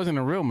mouth. Well, it wasn't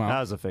a real mouse. That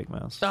was a fake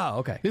mouse. Oh,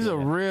 okay. This is a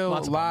real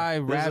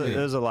live rabbit. It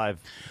was a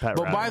live pet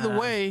rabbit. But by the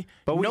way,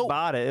 we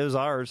bought it. It was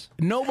ours.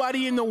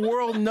 Nobody in the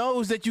world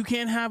knows that you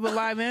can't have a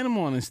live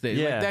animal on the stage.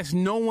 Yeah.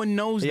 no one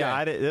knows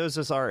that. Yeah, it was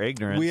just our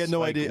ignorance. We had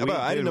no idea.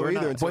 I didn't know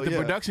either. But the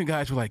production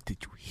guys were like, "Did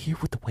you hear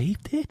what the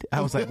wave did?"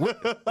 I was like,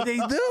 "What did they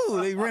do?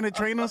 They ran a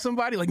train on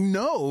somebody?" Like,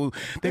 no,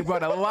 they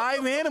brought a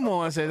live animal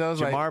on stage. I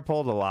was Jamar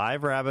pulled a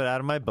live rabbit out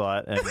of my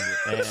butt, and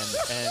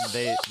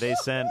they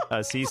sent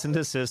a cease and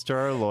desist to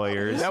our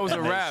lawyers. That was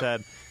a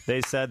wrap.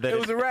 They said that it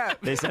was a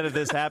wrap. They said if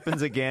this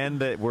happens again,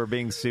 that we're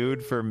being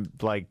sued for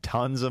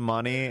tons of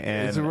money,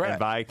 and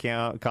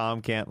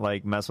Viacom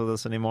can't mess with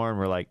us anymore. And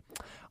we're like,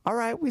 all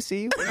right, we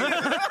see you.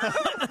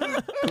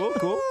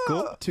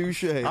 Cool.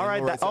 Touche. All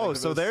right.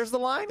 So there's the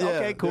line. Yeah,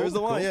 okay, cool. There's the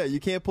line. Yeah, you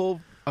can't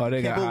pull.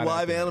 They can't got pull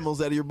live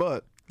animals out of your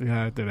butt.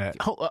 Yeah, after that.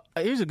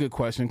 Here's a good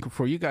question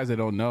for you guys that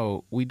don't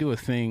know. We do a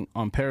thing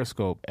on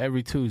Periscope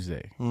every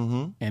Tuesday,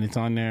 and it's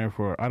on there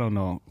for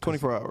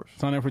 24 hours.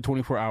 It's on there for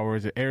 24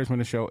 hours. It airs when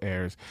the show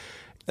airs.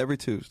 Every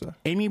Tuesday.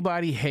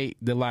 Anybody hate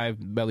the live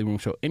Belly Room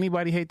show?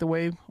 Anybody hate the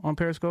wave on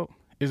Periscope?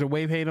 Is there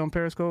wave hate on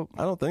Periscope?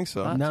 I don't think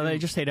so. No, they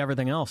just hate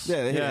everything else.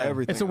 Yeah, they hate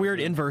everything. It's a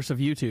weird inverse of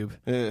YouTube.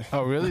 Yeah.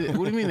 Oh, really?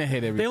 What do you mean they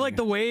hate everything? They like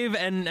the wave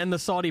and the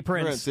Saudi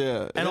Prince.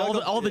 Yeah. And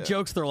all the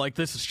jokes, they're like,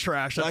 this is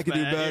trash. That's I could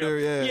do bad, better.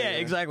 Yeah,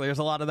 exactly. There's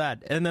a lot of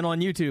that. And then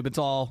on YouTube, it's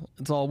all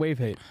wave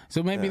hate.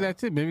 So maybe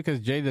that's it. Maybe because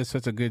Jay does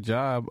such a good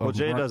job of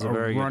Jay does a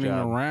very good running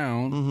job.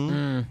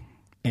 around.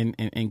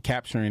 And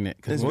capturing it.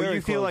 Well, you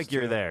feel like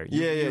you're there.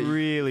 You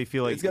really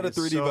feel like it's got a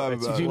 3D vibe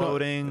about it.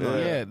 Floating.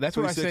 Yeah, that's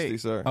what I say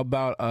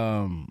about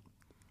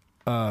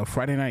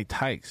Friday Night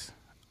Tykes.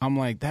 I'm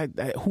like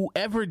that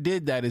whoever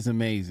did that is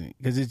amazing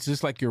because it's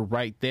just like you're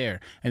right there.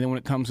 And then when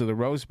it comes to the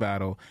roast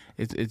battle,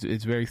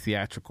 it's very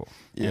theatrical.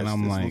 Yes, and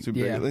I'm like, it's a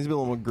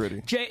little more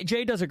gritty.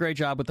 Jay does a great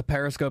job with the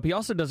Periscope. He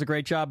also does a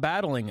great job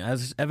battling,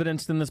 as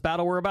evidenced in this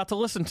battle we're about to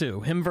listen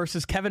to. Him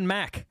versus Kevin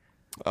Mack.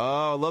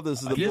 Oh, I love this.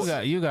 This is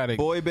the you got it.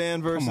 Boy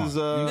band versus.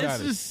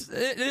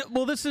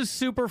 This is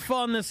super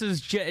fun. This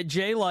is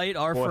Jay Light,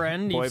 our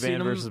friend. Boy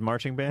band versus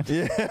marching band.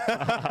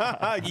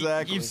 Yeah,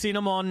 exactly. You've seen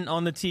him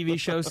on the TV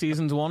show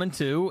seasons 1 and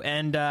 2,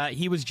 and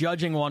he was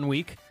judging one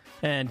week.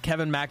 And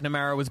Kevin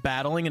McNamara was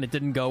battling, and it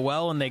didn't go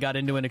well. And they got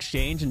into an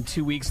exchange, and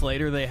 2 weeks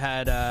later they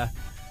had a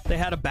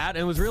bat.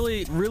 It was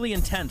really, really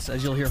intense,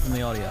 as you'll hear from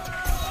the audio.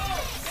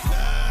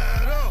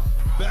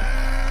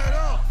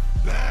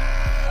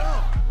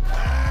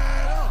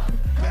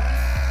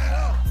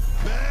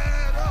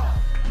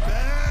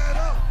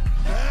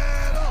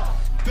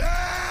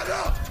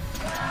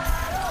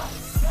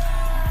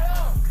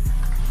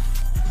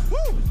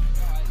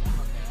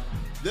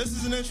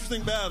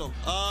 interesting battle.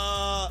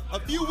 A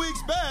few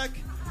weeks back,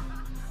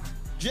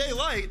 Jay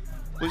Light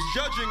was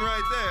judging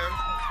right there.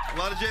 A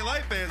lot of Jay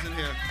Light fans in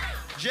here.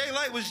 Jay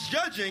Light was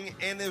judging,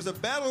 and there was a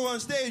battler on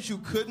stage who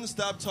couldn't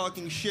stop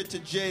talking shit to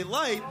Jay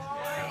Light.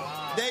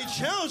 They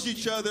challenged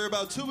each other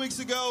about 2 weeks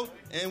ago,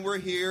 and we're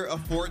here a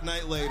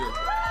fortnight later.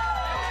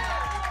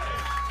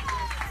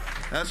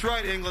 That's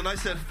right, England. I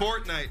said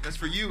fortnight. That's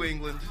for you,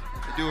 England.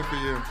 I do it for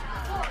you.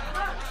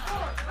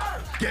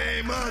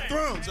 Game of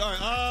Thrones. All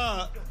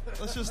right,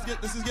 let's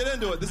get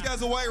into it. This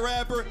guy's a white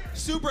rapper,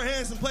 super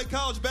handsome, played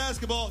college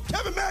basketball.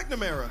 Kevin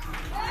McNamara.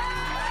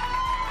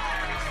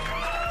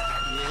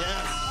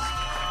 Yes.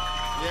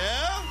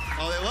 Yeah?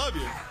 Oh, they love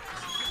you.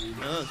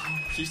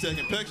 She's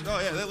taking pictures. Oh,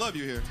 yeah, they love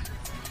you here.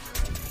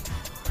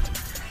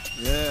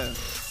 Yeah.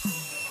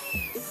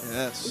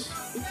 Yes.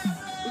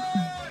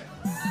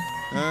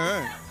 All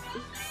right.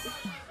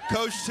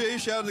 Coach T,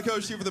 shout out to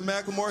Coach T for the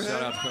Macklemore head.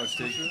 Shout out to Coach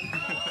T.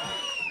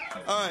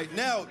 All right,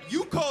 now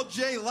you called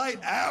Jay Light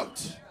out.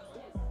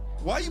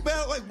 Why you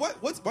battle? Like, why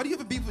do you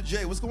have a beef with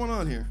Jay? What's going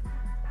on here?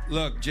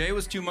 Look, Jay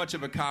was too much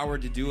of a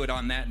coward to do it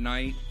on that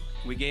night.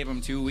 We gave him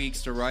 2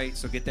 weeks to write,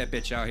 so get that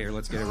bitch out here.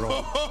 Let's get it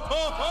rolling. Whoa!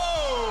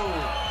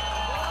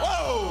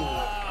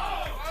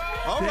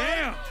 All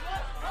right.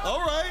 All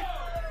right.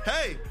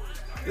 Hey,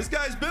 this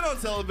guy's been on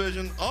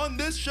television on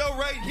this show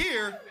right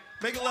here.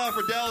 Make it loud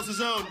for Dallas's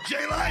own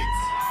Jay Light.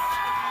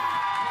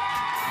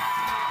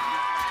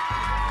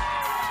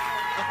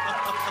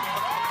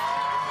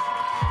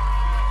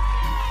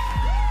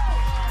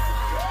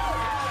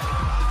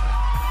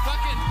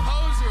 Fucking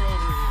poser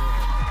over here.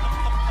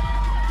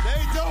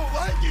 They don't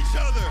like each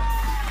other.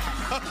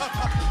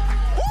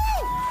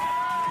 Woo!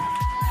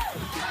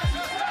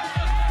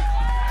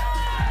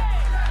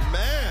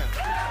 Man.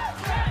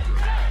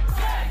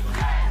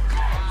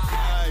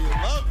 I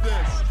love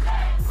this.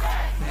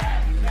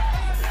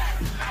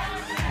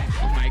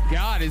 Oh my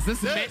God, is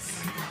this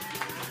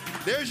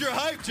There's your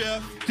hype,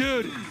 Jeff.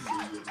 Dude.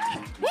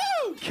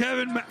 Woo!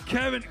 Kevin.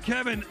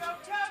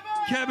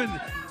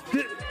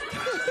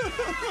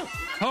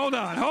 Hold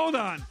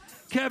on.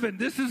 Kevin,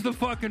 this is the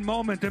fucking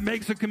moment that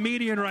makes a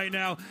comedian right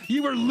now.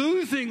 You were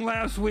losing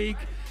last week.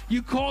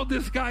 You called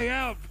this guy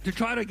out to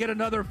try to get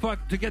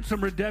to get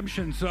some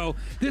redemption. So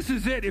this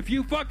is it. If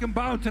you fucking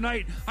bound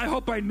tonight, I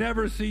hope I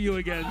never see you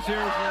again.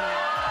 Seriously.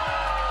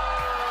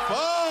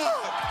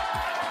 Fuck!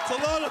 It's a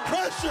lot of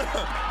pressure.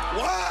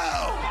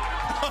 Wow!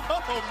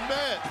 Oh,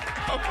 man.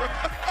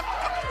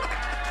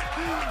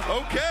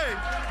 Okay.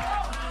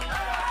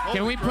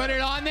 Can we put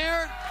it on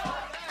there?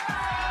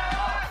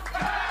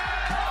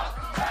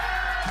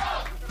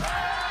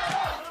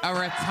 A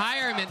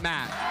retirement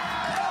match.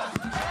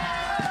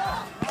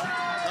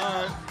 All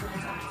right.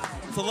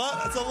 It's a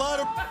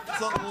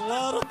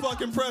lot of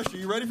fucking pressure.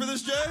 You ready for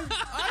this, Jay?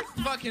 I'm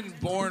fucking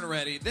born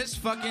ready. This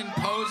fucking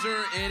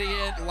poser,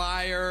 idiot,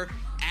 liar,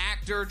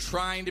 actor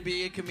trying to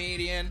be a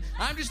comedian.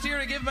 I'm just here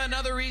to give him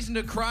another reason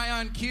to cry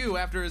on cue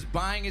after his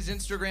buying his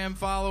Instagram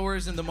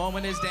followers and the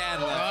moment his dad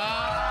left.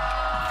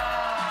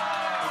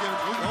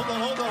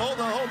 Hold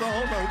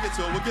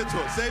on. We'll get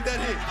to it. Save that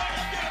hit.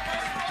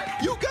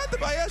 You got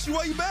them. I asked you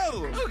why you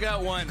battle him. Who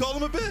got one? Call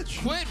him a bitch.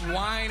 Quit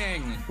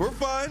whining. We're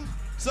fine.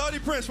 Saudi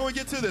Prince, before we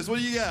get to this, what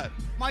do you got?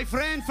 My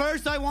friend,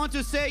 first I want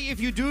to say if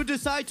you do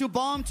decide to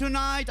bomb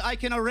tonight, I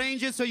can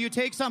arrange it so you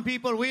take some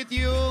people with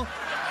you.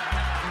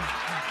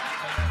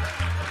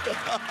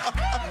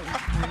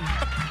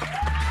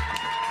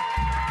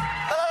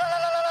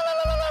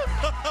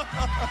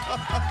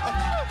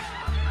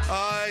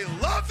 I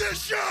love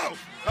this show.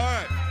 All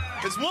right.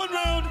 It's one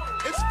round.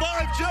 It's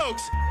 5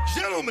 jokes.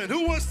 Gentlemen,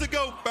 who wants to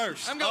go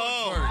first? I'm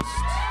going first.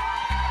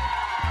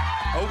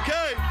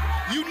 Okay.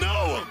 You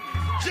know him.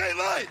 Jay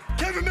Light,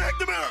 Kevin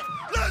McNamara.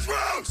 Let's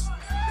roast.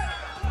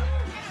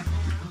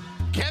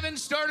 Kevin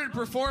started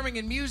performing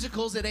in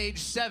musicals at age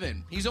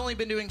 7. He's only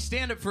been doing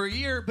stand-up for a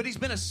year, but he's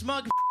been a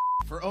smug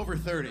for over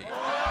 30.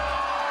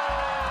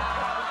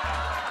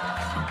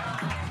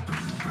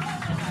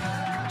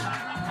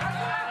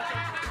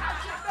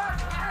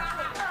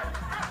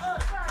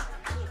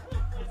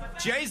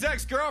 Jay's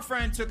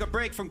ex-girlfriend took a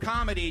break from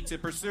comedy to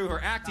pursue her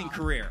acting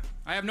career.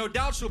 I have no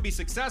doubt she'll be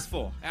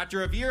successful.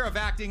 After a year of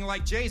acting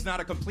like Jay's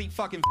not a complete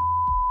fucking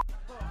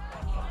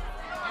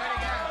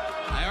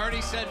I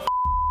already said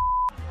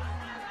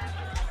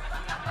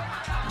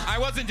I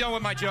wasn't done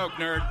with my joke,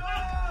 nerd.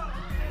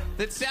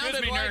 That sounded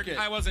Excuse me, like nerd. it.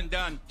 I wasn't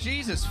done.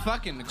 Jesus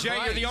fucking Christ. Jay,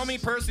 you're the only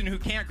person who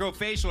can't grow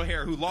facial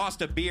hair who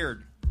lost a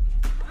beard.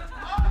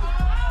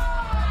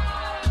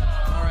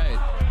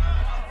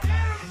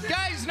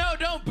 Guys, no,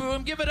 don't boo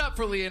him. Give it up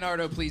for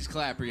Leonardo, please,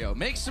 Claprio.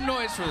 Make some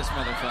noise for this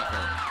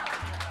motherfucker.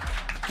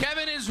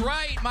 Kevin is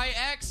right. My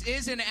ex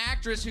is an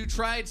actress who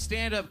tried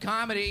stand-up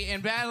comedy,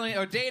 and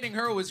dating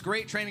her was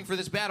great training for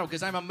this battle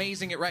because I'm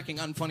amazing at wrecking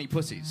unfunny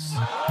pussies.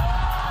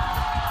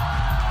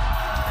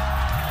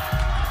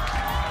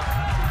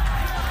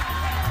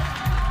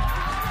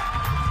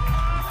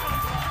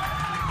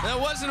 That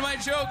wasn't my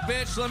joke,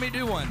 bitch. Let me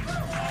do one.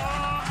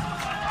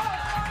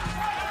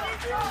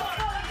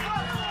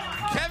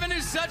 Kevin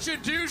is such a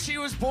douche, he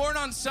was born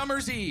on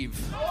Summer's Eve.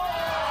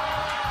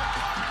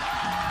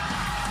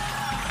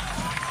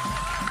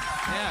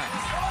 Yeah.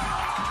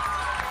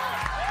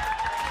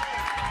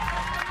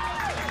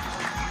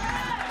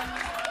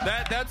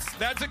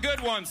 That's a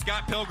good one.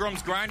 Scott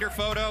Pilgrim's Grindr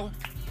photo.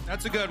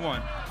 That's a good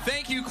one.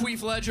 Thank you,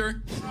 Queef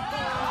Ledger.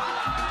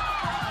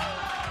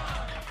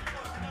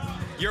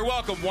 You're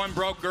welcome, one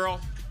broke girl.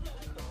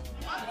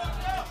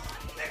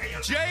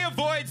 Jay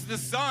avoids the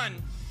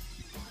sun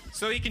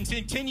so he can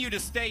continue to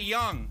stay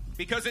young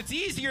because it's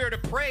easier to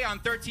prey on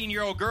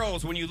 13-year-old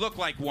girls when you look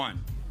like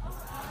one.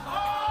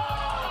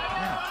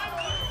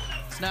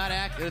 It's not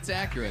accurate. It's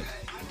accurate.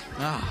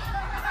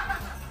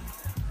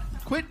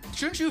 Quit.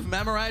 Shouldn't you have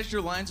memorized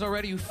your lines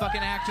already, you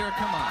fucking actor?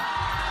 Come on.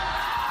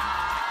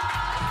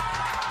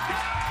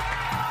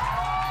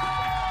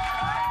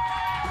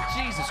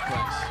 Jesus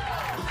Christ.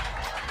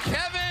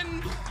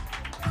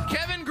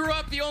 Kevin grew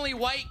up the only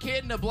white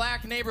kid in a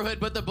black neighborhood,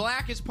 but the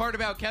blackest part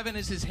about Kevin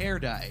is his hair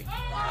dye.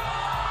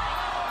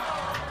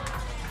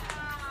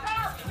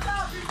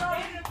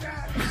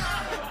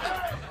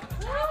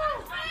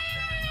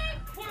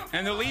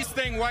 And the least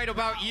thing white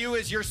about you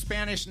is your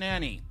Spanish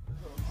nanny.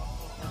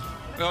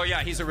 Oh,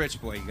 yeah, he's a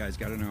rich boy. You guys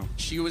got to know.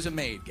 She was a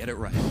maid. Get it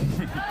right.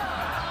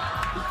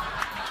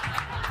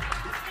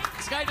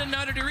 This guy didn't know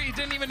how to read. He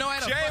didn't even know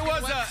how to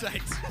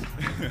website.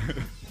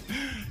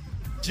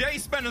 Jay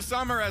spent a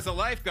summer as a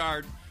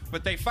lifeguard,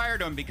 but they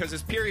fired him because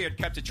his period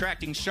kept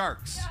attracting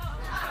sharks.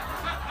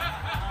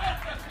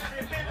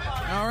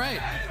 All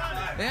right.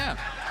 Yeah.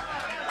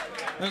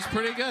 That was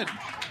pretty good.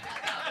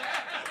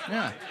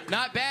 Yeah.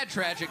 Not bad,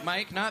 Tragic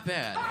Mike. Not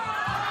bad.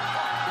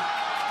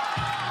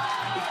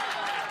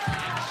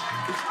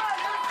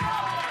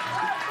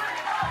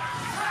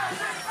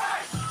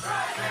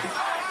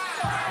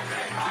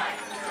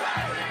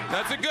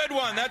 That's a good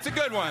one. That's a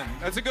good one.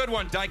 That's a good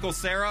one, Dykel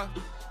Sarah.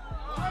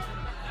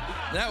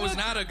 That was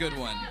not a good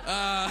one.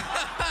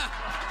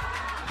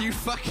 You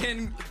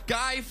fucking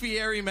Guy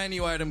Fieri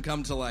menu item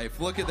come to life.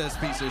 Look at this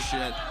piece of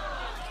shit.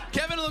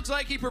 Kevin looks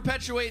like he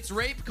perpetuates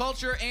rape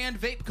culture and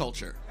vape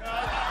culture.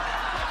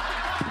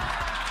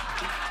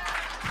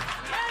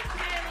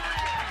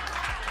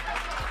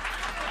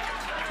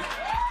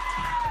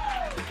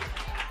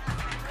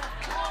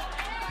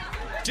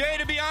 Jay,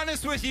 to be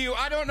honest with you,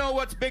 I don't know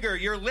what's bigger,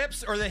 your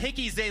lips or the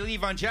hickeys they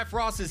leave on Jeff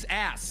Ross's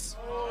ass.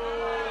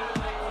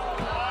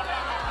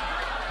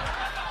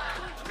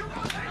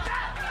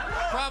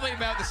 Probably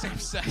about the same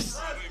size.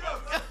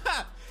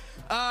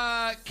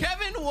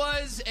 Kevin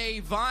was a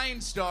Vine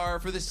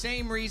star for the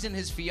same reason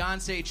his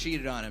fiancée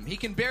cheated on him. He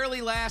can barely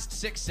last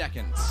 6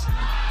 seconds.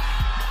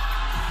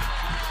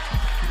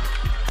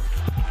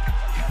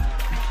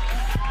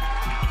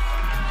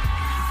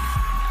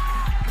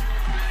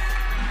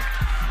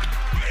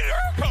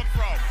 Come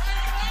from?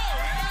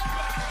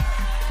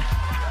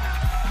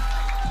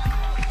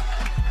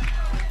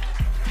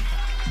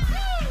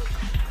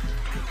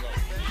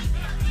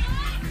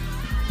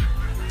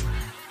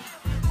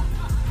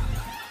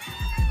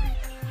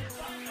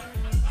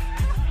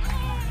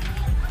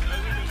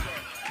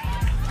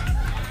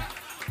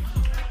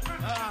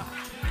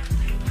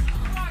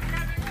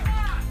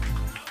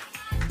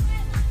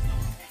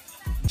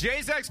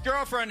 Jay's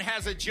ex-girlfriend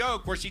has a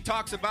joke where she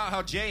talks about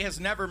how Jay has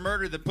never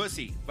murdered the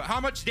pussy. But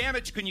how much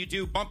damage can you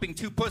do bumping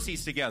two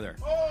pussies together?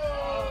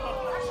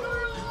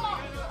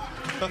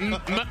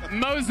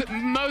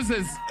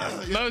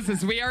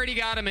 Moses, we already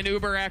got him an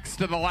Uber X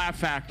to the Laugh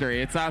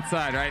Factory. It's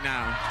outside right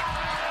now.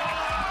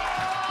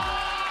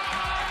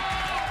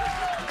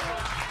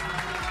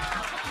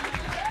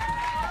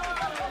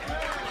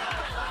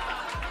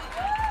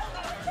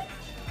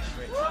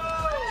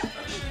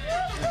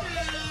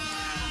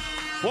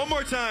 One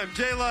more time,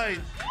 Jay Light,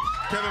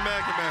 Kevin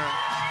McNamara.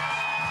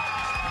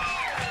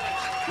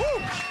 Woo!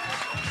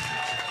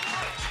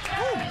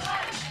 Woo!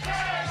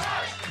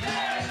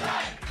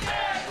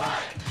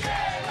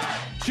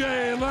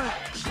 Jay Light.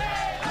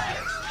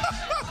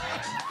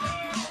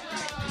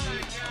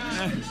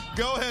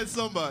 Go ahead,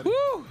 somebody.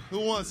 Woo! Who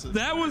wants it?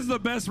 That was the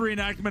best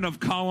reenactment of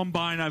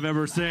Columbine I've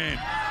ever seen.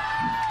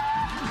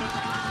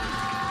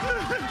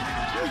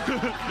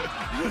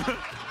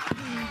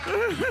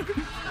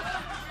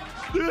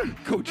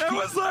 Coach that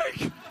was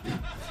like,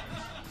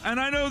 and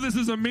I know this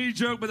is a me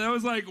joke, but that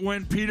was like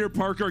when Peter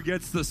Parker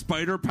gets the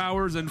spider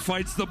powers and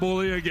fights the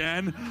bully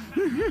again.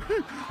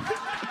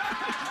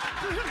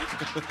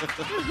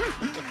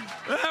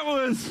 That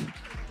was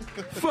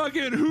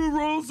fucking Who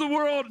Rules the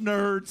World,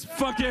 nerds.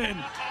 Fucking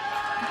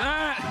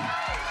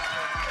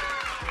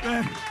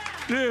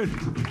dude.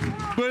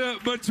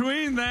 But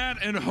between that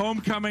and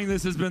Homecoming,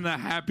 this has been the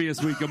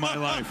happiest week of my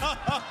life.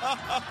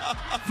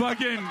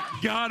 Fucking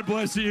God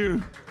bless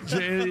you,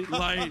 Jay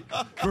Light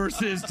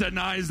versus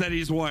denies that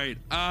he's white.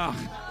 I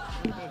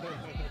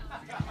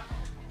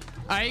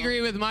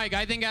agree with Mike.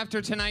 I think after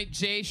tonight,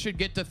 Jay should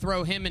get to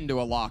throw him into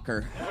a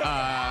locker.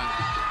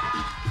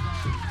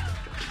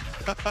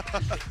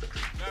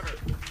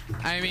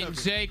 I mean,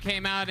 Jay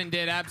came out and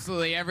did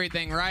absolutely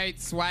everything right.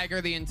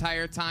 Swagger the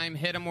entire time,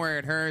 hit him where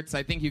it hurts.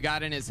 I think you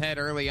got in his head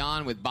early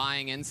on with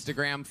buying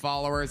Instagram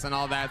followers and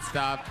all that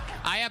stuff.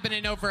 I happen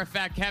to know for a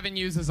fact Kevin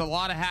uses a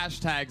lot of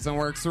hashtags and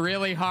works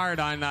really hard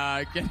on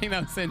getting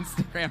those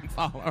Instagram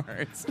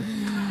followers.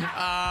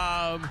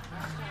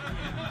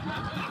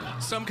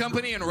 Some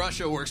company in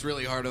Russia works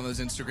really hard on those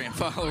Instagram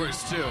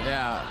followers too.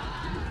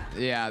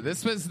 Yeah,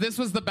 this was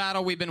the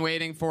battle we've been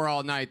waiting for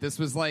all night. This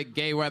was like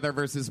Gay Weather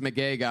versus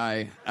McGay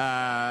Guy.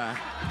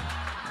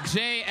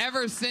 Jay,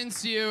 ever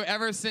since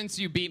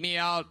you beat me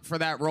out for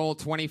that role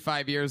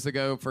 25 years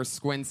ago for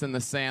Squints in the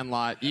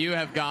Sandlot, you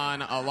have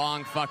gone a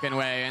long fucking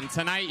way. And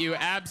tonight you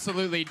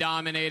absolutely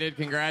dominated.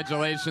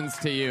 Congratulations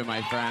to you,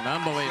 my friend.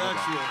 Unbelievable.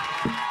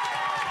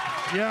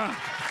 Yeah.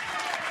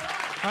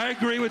 I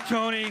agree with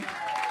Tony.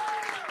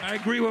 I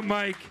agree with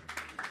Mike.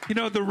 You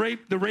know, the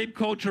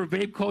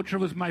vape culture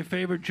was my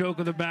favorite joke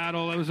of the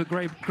battle. It was a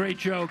great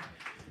joke.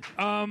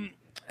 And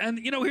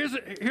you know,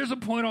 here's a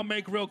point I'll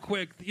make real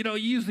quick. You know,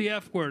 you use the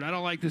F word. I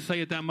don't like to say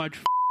it that much.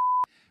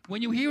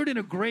 When you hear it in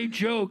a great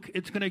joke,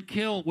 it's going to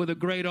kill with a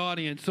great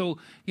audience. So,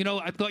 you know,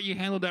 I thought you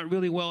handled that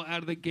really well out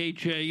of the gate,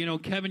 Jay. You know,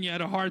 Kevin, you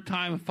had a hard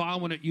time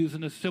following it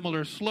using a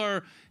similar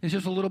slur. It's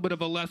just a little bit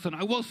of a lesson.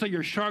 I will say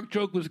your shark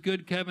joke was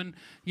good, Kevin.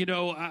 You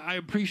know, I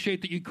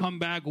appreciate that you come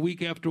back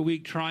week after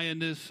week trying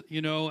this,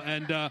 you know,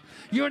 and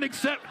you're an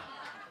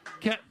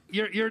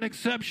You're an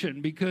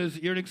exception,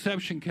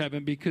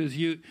 Kevin, because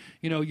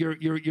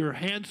you're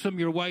handsome,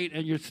 you're white,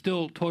 and you're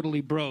still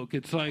totally broke.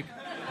 It's like,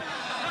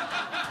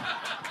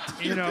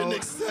 you know,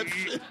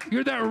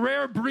 you're that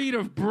rare breed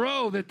of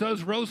bro that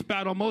does roast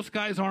battle. Most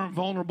guys aren't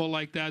vulnerable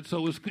like that,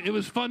 so it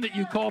was fun that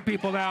you called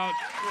people out.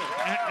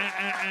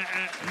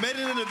 Made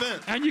it an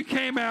event. And you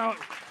came out.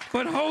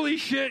 But holy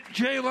shit,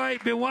 Jay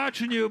Light, been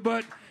watching you,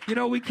 but you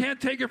know, we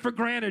can't take it for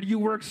granted. You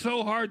worked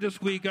so hard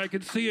this week. I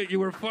could see it. You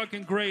were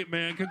fucking great,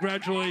 man.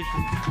 Congratulations.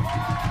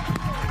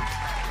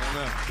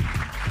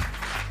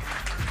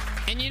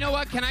 And you know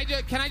what? Can I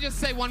just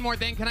say one more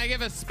thing? Can I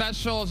give a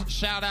special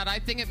shout out? I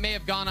think it may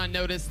have gone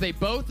unnoticed. They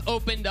both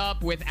opened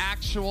up with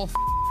actual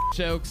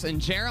jokes,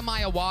 and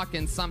Jeremiah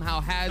Watkins somehow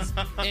has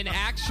an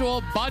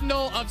actual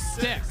bundle of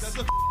sticks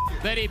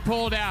that he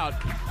pulled out.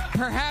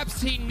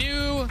 Perhaps he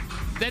knew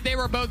that they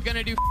were both going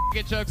to do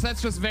jokes.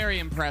 That's just very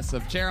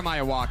impressive.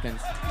 Jeremiah Watkins.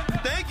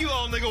 Thank you,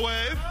 All Nigga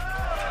Wave.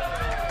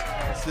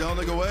 It's the All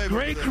Nigga Wave.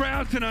 Great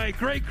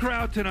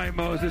crowd tonight,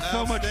 Moses.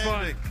 So much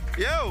fun.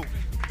 Yo,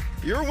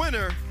 your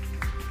winner,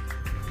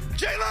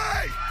 Jay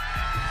Light.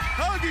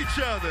 Hug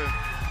each other.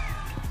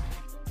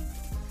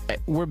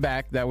 We're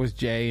back. That was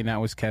Jay and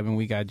that was Kevin.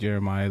 We got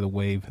Jeremiah, the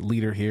Wave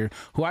leader here,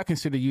 who I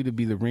consider you to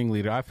be the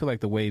ringleader. I feel like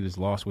the Wave is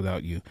lost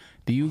without you.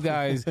 Do you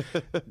guys?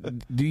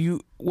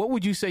 What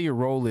would you say your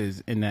role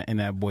is in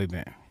that boy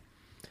band?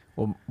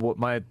 Well, what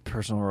my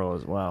personal role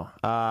is?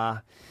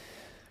 Wow,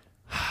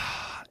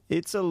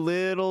 it's a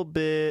little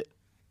bit.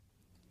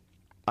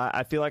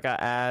 I feel like I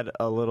add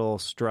a little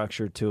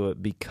structure to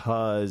it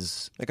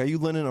because, like, are you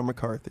Lennon or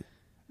McCarthy?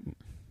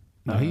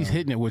 No, he's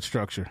hitting it with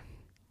structure.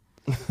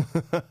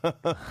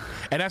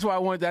 And that's why I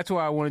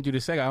wanted you to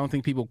say. I don't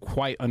think people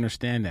quite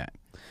understand that.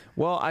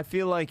 Well, I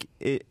feel like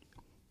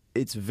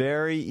it's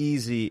very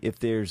easy if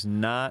there's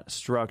not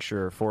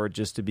structure for it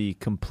just to be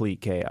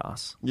complete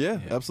chaos. Yeah,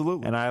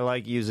 absolutely. And I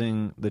like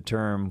using the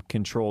term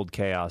controlled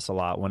chaos a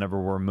lot whenever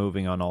we're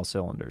moving on all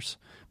cylinders,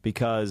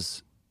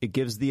 because it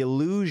gives the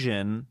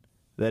illusion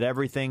that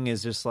everything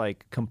is just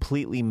like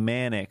completely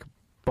manic,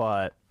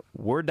 but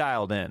we're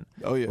dialed in.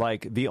 Oh yeah.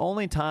 Like the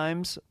only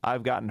times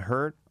I've gotten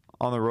hurt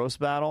on the roast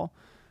battle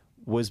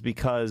was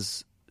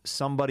because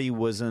somebody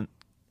wasn't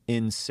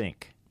in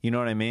sync. You know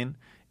what I mean?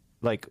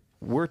 Like,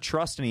 we're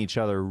trusting each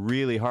other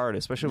really hard,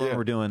 especially when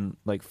we're doing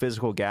like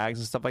physical gags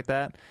and stuff like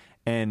that.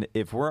 And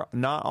if we're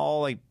not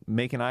all like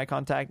making eye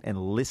contact and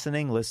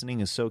listening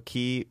is so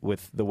key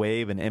with the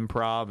Wave and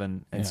improv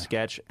and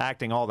sketch,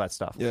 acting, all that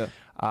stuff.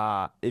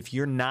 Yeah. If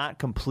you're not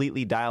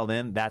completely dialed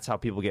in, that's how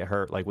people get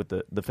hurt, like with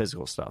the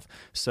physical stuff.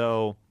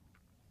 So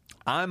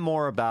I'm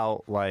more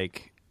about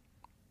like,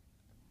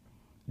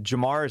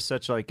 Jamar is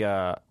such like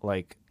an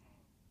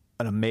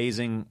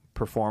amazing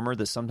performer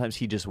that sometimes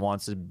he just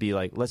wants to be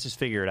like, let's just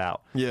figure it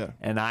out. Yeah.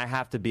 And I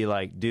have to be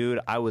like, dude,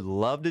 I would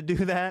love to do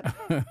that.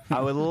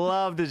 I would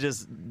love to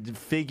just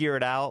figure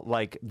it out,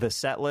 like the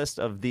set list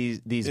of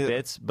these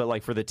bits, but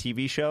like for the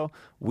TV show,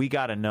 we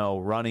got to know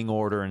running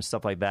order and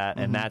stuff like that.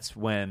 And that's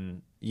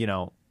when, you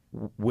know,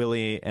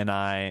 Willie and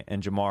I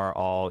and Jamar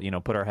all, you know,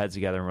 put our heads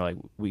together and we're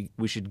like,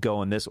 we should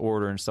go in this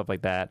order and stuff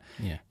like that.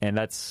 Yeah. And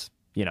that's,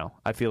 you know,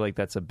 I feel like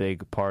that's a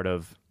big part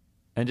of,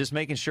 and just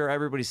making sure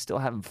everybody's still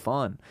having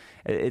fun.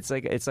 It's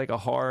a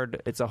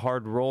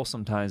hard role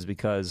sometimes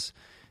because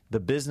the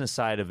business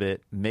side of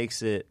it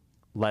makes it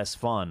less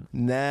fun.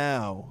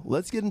 Now,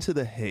 let's get into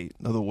the hate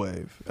of the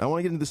Wave. I want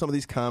to get into some of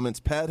these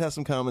comments. Pat has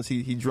some comments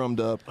he drummed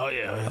up. Oh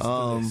yeah.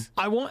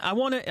 I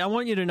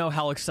want you to know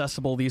how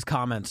accessible these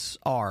comments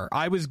are.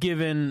 I was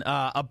given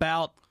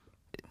about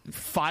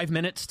 5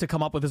 minutes to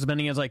come up with as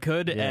many as I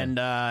could, and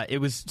it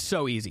was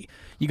so easy.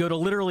 You go to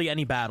literally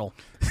any battle,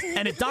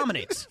 and it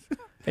dominates.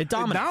 It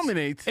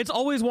dominates. It's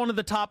always one of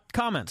the top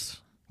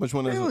comments. Which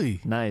one is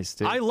it? Nice,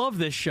 dude. I love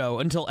this show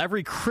until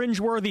every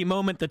cringeworthy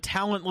moment the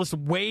talentless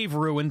wave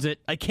ruins it.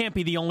 I can't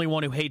be the only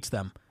one who hates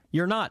them.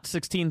 You're not.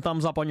 16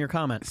 thumbs up on your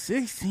comment.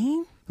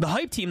 16? The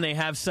hype team they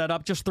have set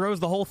up just throws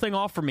the whole thing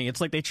off for me.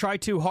 It's like they try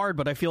too hard,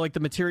 but I feel like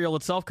the material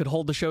itself could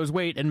hold the show's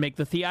weight and make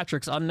the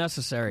theatrics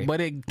unnecessary.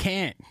 But it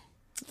can't.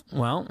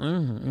 Well,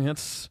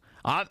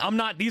 I'm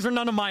not. These are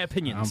none of my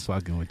opinions. I'm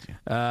fucking with you.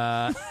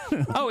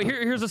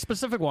 Here's a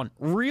specific one.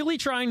 Really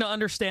trying to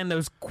understand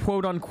those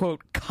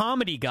quote-unquote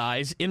comedy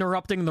guys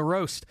interrupting the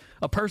roast.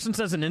 A person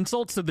says an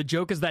insult, so the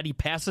joke is that he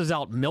passes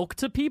out milk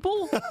to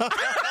people?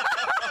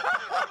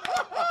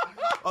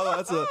 Oh,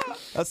 that's solid.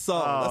 That's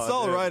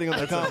solid writing on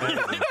the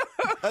comment.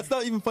 That's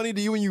not even funny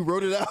to you when you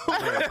wrote it out.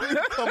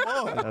 Come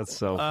on. That's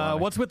so funny.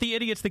 What's with the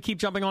idiots that keep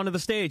jumping onto the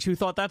stage? Who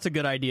thought that's a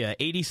good idea?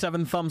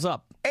 87 thumbs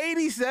up.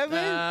 87?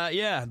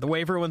 Yeah, the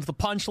wave ruins the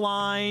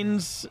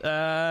punchlines.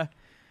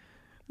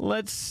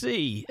 Let's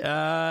see.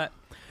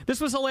 This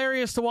was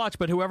hilarious to watch,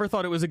 but whoever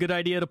thought it was a good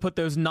idea to put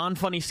those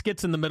non-funny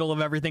skits in the middle of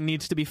everything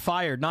needs to be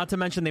fired. Not to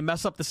mention they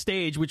mess up the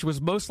stage, which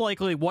was most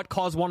likely what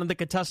caused one of the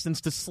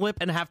contestants to slip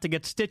and have to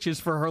get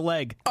stitches for her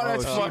leg. Oh,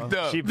 that's fucked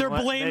up. They're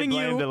blaming they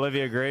blamed you.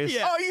 Olivia Grace.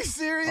 Yeah. Are you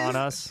serious? On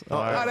us.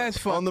 Oh, that's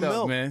fucked On the up,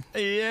 milk. man.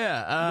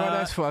 Yeah. Bro,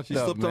 that's fucked She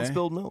up, slipped man. on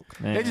spilled milk.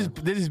 They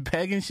just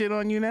pegging shit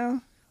on you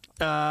now?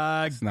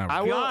 It's not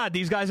right. God,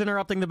 these guys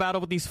interrupting the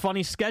battle with these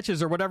funny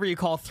sketches or whatever you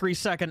call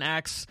 3-second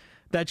acts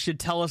that should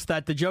tell us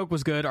that the joke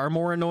was good are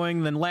more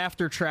annoying than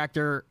laughter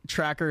tracker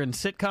in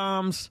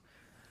sitcoms.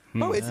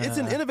 Oh, it's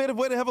an innovative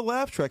way to have a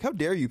laugh track. How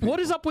dare you people? What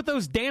is up with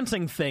those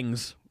dancing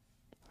things?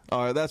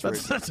 All right, that's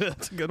That's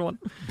a good one.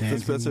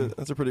 That's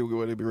a pretty good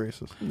way to be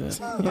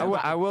racist.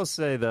 I will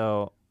say,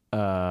 though,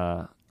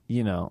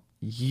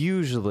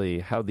 usually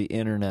how the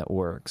internet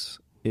works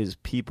is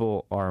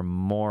people are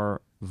more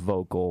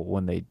vocal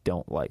when they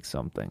don't like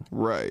something.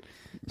 Right.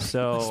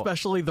 So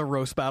especially the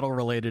roast battle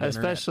related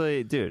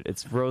especially dude,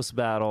 it's roast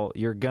battle.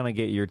 You're gonna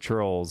get your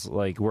trolls.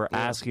 Like we're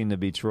asking to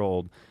be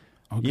trolled.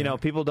 Okay.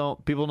 People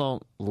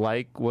don't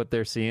like what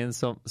they're seeing.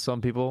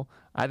 Some people.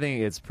 I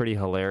think it's pretty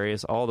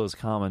hilarious. All those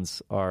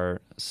comments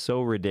are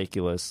so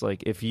ridiculous.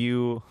 Like if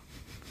you're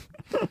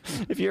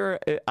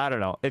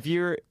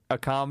a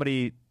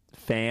comedy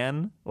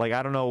fan, like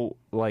I don't know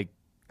like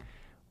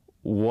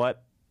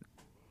what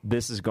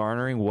this is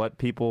garnering, what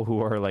people who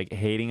are like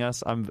hating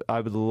us.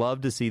 I would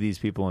love to see these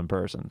people in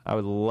person. I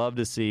would love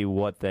to see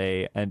what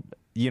they, and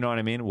you know what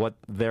I mean, what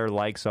their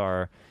likes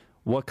are.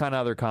 What kind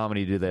of other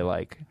comedy do they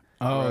like?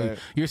 Oh, Right.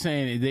 you're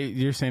saying they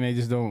they're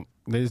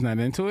just not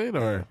into it,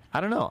 or I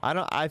don't know.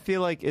 I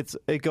feel like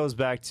it goes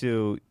back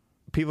to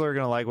people are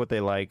gonna like what they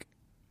like,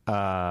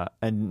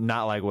 and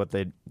not like what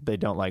they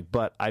don't like.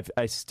 But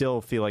I still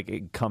feel like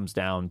it comes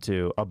down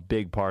to a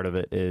big part of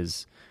it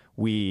is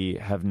we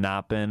have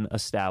not been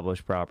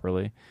established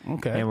properly,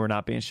 and we're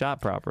not being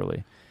shot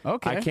properly.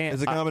 Okay, I can't.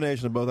 It's a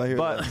combination of both. I hear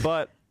that.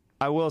 But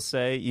I will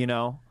say,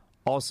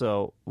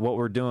 also what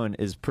we're doing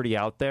is pretty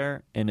out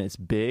there and it's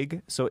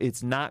big, so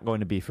it's not going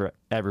to be for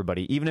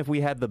everybody. Even if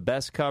we had the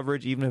best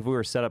coverage, even if we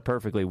were set up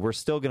perfectly, we're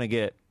still going to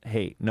get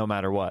hate no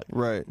matter what.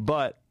 Right.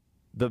 But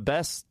the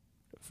best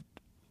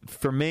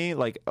for me,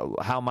 like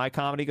how my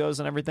comedy goes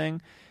and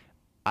everything,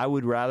 I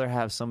would rather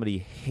have somebody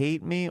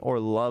hate me or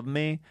love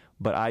me,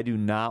 but I do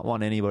not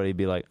want anybody to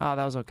be like, oh,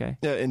 that was okay.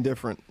 Yeah,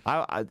 indifferent.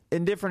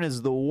 Indifferent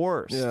is the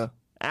worst. Yeah.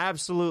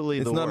 Absolutely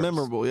the worst. It's not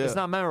memorable, yeah. It's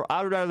not memorable.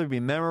 I would rather be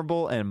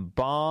memorable and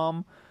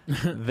bomb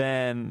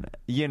than,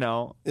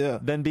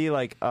 than be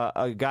like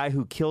a guy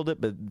who killed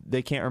it, but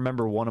they can't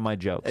remember one of my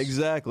jokes.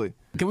 Exactly.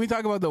 Can we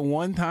talk about the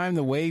one time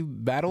the wave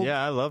battle?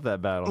 Yeah, I love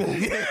that battle.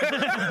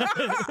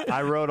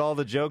 I wrote all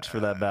the jokes for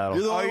that battle.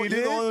 You're the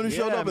only one who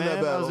showed up in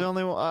that battle. I was the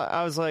only one.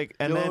 I was like,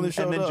 and then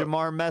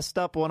Jamar messed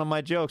up one of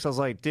my jokes. I was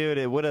like, dude,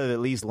 it would have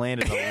at least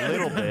landed a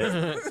little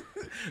bit.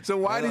 So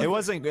why did it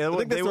wasn't? I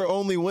think that's their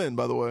only win,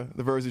 by the way.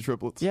 The Verzi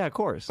triplets. Yeah, of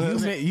course.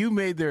 You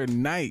made their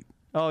night.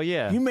 Oh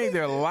yeah, you made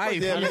their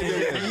life. Yeah,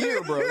 a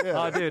year, bro.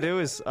 Yeah. Oh, dude, it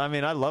was. I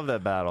mean, I love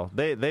that battle.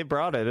 They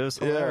brought it. It was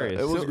hilarious.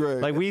 Yeah, it was great.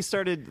 Like we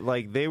started,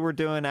 like they were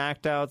doing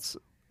act outs,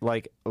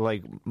 like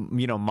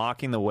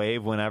mocking the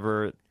wave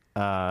whenever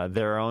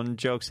their own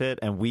jokes hit,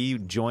 and we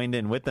joined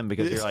in with them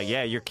because you're like,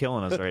 yeah, you're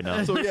killing us right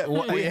now. So yeah,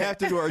 we have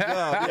to do our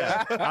job.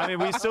 Yeah. I mean,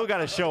 we still got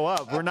to show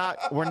up. We're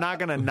not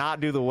gonna not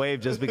do the wave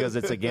just because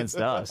it's against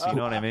us. You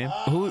know what I mean?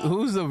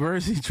 Who's the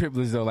Verzi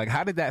triplets though? Like,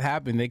 how did that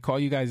happen? They call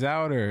you guys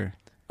out or?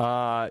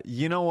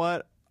 You know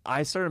what?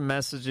 I started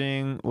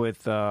messaging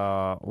with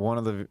one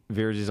of the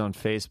Virzis on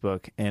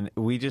Facebook, and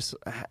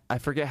I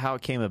forget how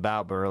it came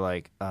about, but we're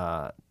like,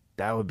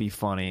 that would be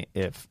funny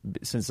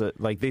since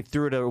they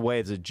threw it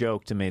away as a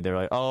joke to me. They're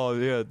like, oh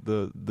yeah,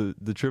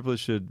 the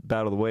triplets should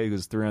battle the wave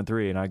because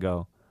 3-on-3, and I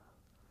go,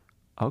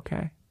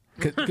 okay.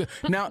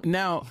 Now,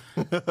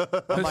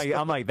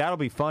 I'm like, that'll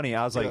be funny.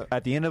 I was like,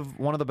 at the end of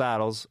one of the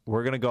battles,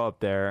 we're gonna go up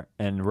there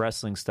and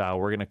wrestling style,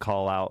 we're gonna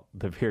call out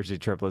the Piercy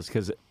triplets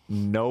because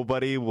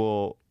nobody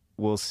will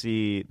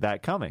see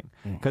that coming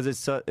because it's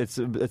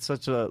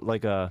such a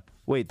like a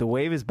wait. The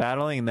Wave is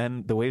battling, and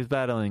then the Wave's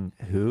battling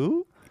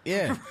who?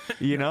 Yeah,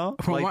 you know,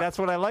 like that's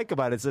what I like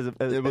about it.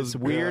 It's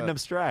weird and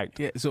abstract.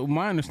 Yeah. So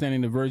my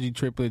understanding, the Virgie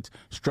triplets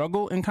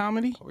struggle in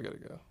comedy. We gotta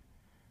go.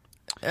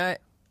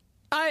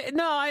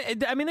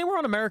 I mean, they were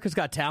on America's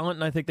Got Talent,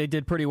 and I think they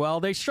did pretty well.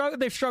 They've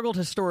struggled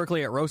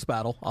historically at Roast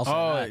Battle. I'll say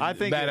that. I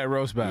think bad at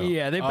Roast Battle.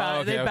 Yeah, they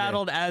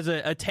battled as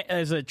a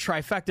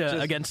trifecta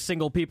against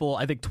single people.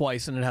 I think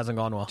twice, and it hasn't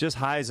gone well. Just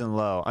highs and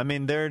low. I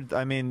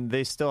mean,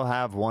 they still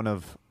have one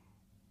of,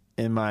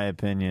 in my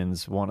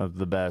opinions, one of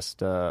the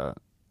best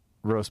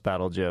roast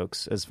battle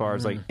jokes as far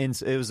as like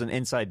it was an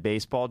inside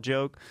baseball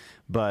joke,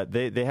 but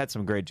they had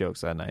some great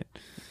jokes that night.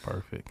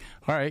 Perfect.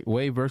 All right,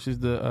 Wave versus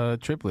the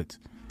triplets.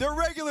 They're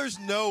regulars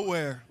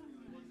nowhere,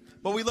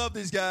 but we love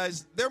these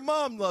guys. Their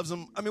mom loves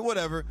them. I mean,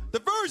 whatever. The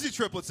Virgie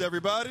triplets,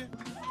 everybody.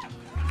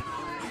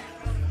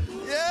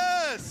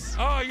 Yes.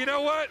 Oh, you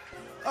know what?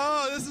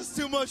 Oh, this is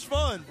too much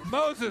fun.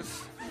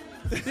 Moses,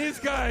 these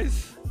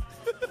guys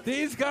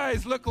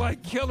look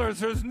like killers.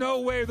 There's no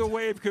way the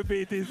Wave could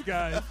beat these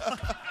guys.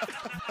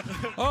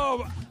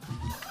 Oh,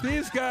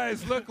 these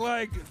guys look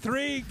like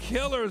three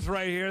killers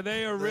right here.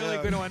 They are really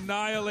going to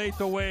annihilate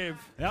the Wave.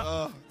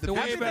 Yep. The Happy Wave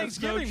has no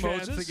Thanksgiving,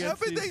 chance Moses.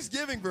 against Happy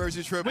Thanksgiving,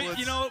 Virgie triplets.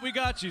 You know what? We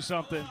got you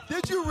something.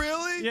 Did you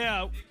really?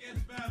 Yeah.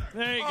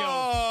 There you go.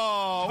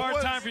 Oh, Hard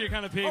what- time for you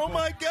kind of people. Oh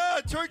my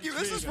God, turkey!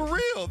 This There is you for go.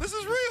 real. This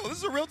is real. This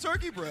is a real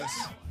turkey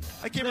breast.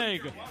 I can't. There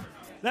you go.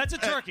 That's a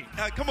turkey.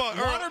 Come on,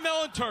 Earl.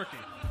 Watermelon turkey.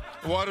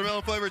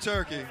 Watermelon flavored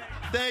turkey.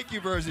 Thank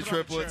you, Virgie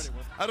triplets.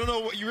 I don't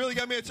know what you really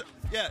got me.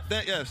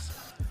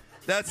 Yes.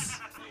 That's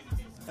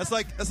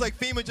like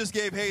FEMA just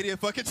gave Haiti a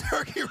fucking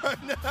turkey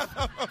right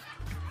now.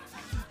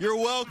 You're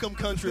welcome,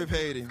 country of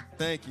Haiti.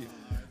 Thank you.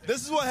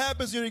 This is what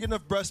happens when you get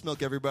enough breast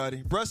milk,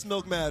 everybody. Breast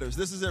milk matters.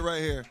 This is it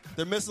right here.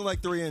 They're missing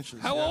like 3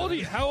 inches. How old are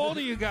you? How old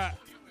are you guys?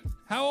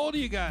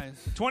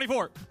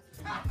 24.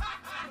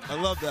 I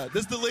love that.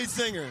 This is the lead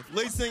singer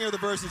of the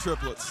Virgie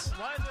triplets.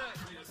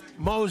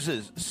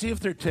 Moses, see if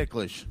they're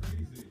ticklish.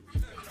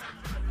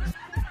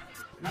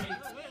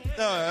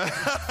 I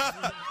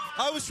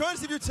was trying to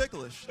see if you're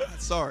ticklish.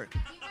 Sorry.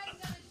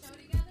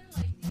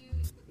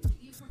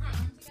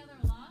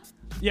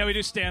 Yeah, we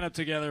do stand up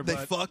together. They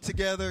but fuck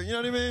together. You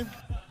know what I mean?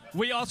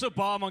 we also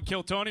bomb on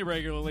Kill Tony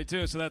regularly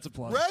too, so that's a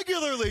plus.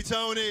 Regularly,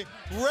 Tony.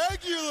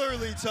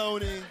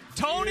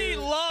 Tony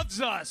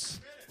loves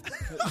us.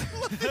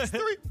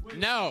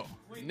 No,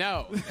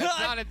 that's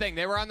not a thing.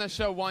 They were on the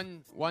show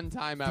one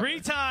time ever. 3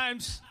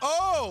 times.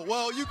 Oh,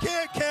 well, you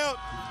can't count.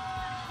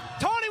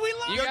 Tony, we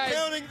love you. You're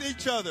counting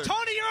each other.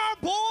 Tony, you're our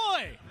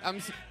boy.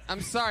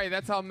 I'm sorry.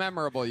 That's how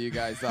memorable you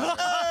guys are.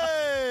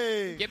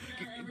 Hey! Every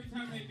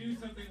time they do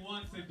something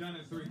once, they've done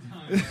it 3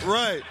 times.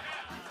 Right.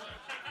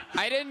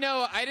 I didn't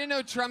know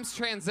Trump's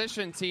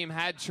transition team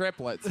had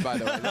triplets, by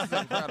the way. This is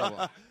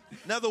incredible.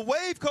 Now, the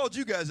Wave called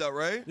you guys out,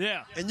 right?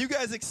 Yeah. And you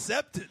guys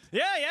accepted.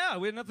 Yeah.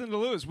 We had nothing to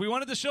lose. We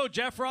wanted to show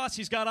Jeff Ross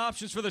he's got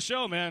options for the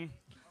show, man.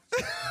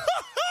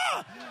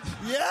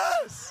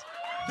 Yes!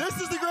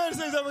 This is the greatest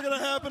thing that's ever going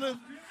to happen.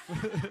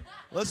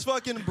 Let's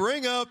fucking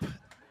bring up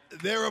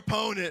their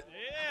opponent.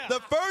 Yeah. The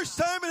first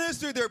time in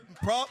history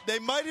they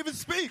might even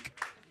speak.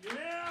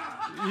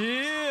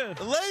 Yeah.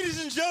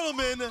 Ladies and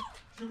gentlemen,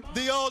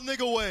 the All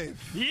Nigga Wave.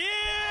 Yeah!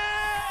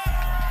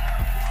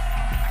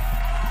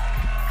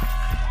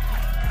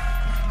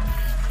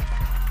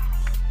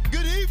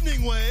 Good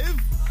evening, Wave.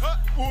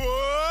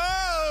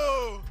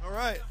 Whoa! All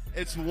right.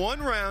 It's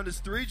 1 round. It's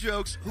 3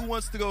 jokes. Who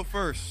wants to go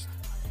first?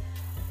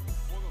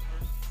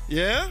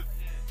 Yeah?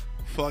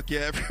 Fuck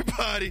yeah,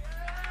 everybody.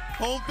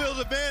 Home field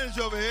advantage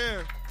over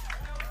here.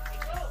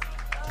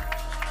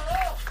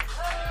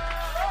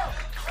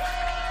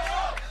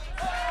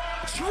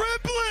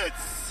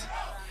 Triplets!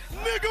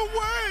 Nigga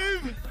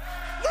Wave!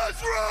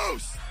 Let's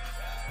roast!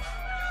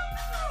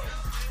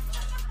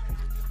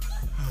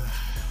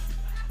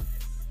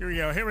 Here we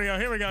go. I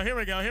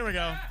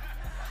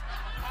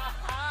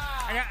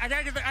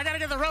gotta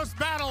get the roast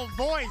battle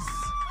voice.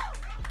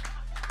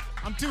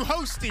 I'm too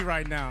hosty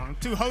right now.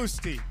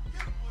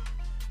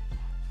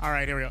 All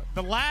right, here we go.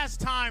 The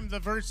last time the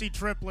Virgie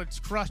triplets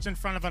crushed in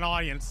front of an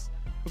audience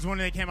was when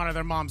they came out of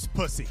their mom's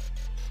pussy.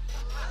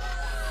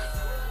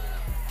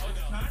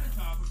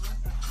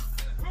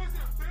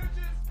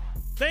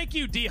 Thank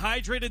you,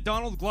 dehydrated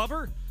Donald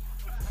Glover.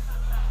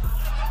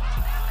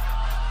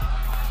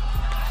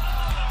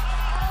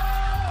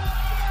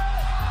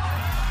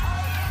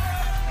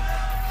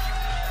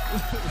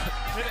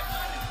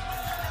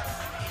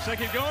 Should I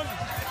keep going?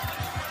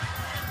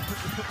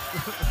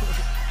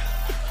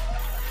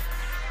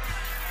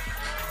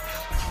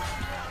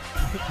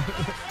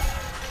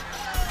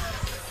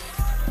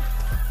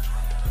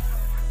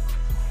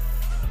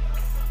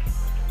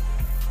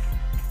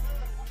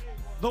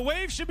 The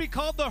Wave should be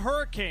called the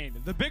Hurricane.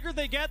 The bigger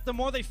they get, the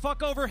more they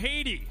fuck over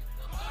Haiti.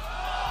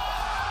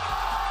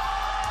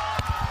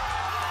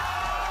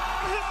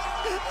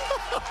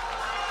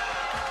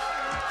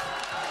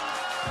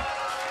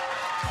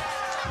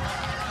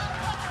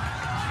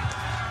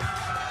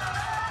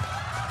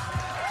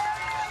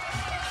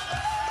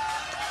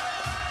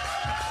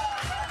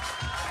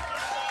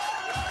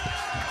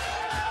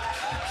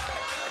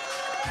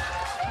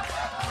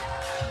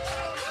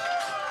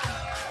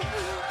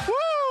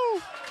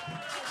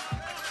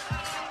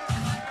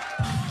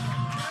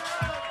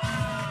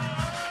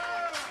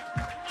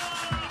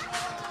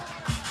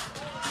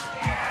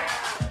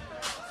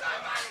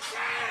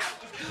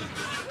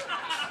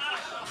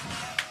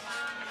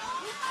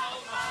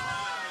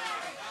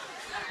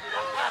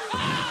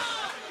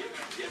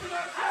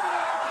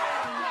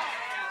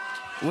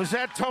 Was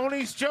that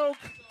Tony's joke?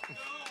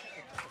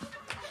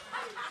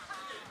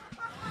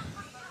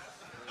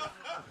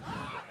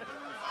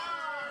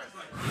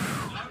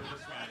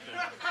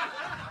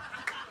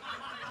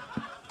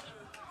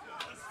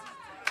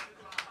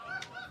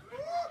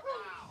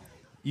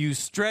 You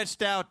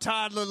stretched out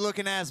toddler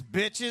looking ass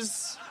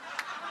bitches.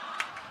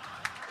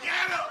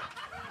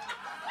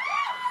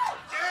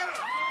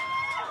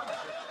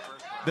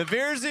 The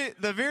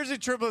Virzi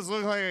triplets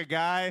look like a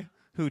guy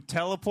who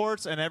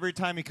teleports, and every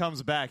time he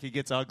comes back, he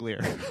gets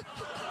uglier.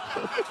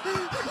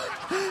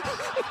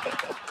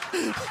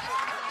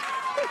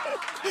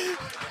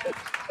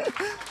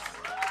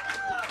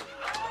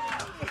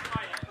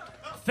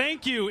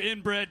 Thank you,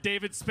 inbred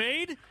David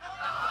Spade.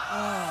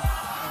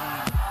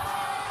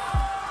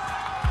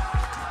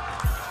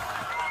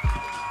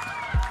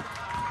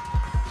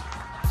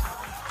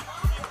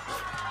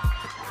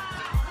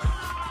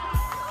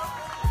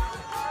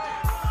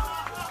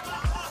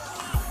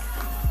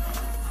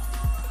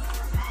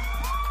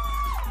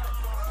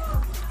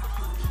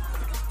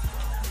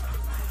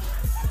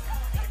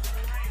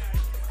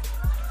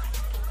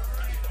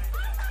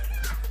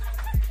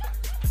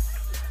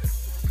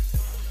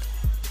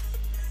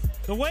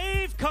 The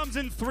wave comes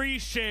in 3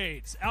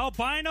 shades: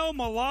 albino,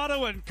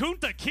 mulatto, and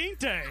Kunta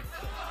Kinte.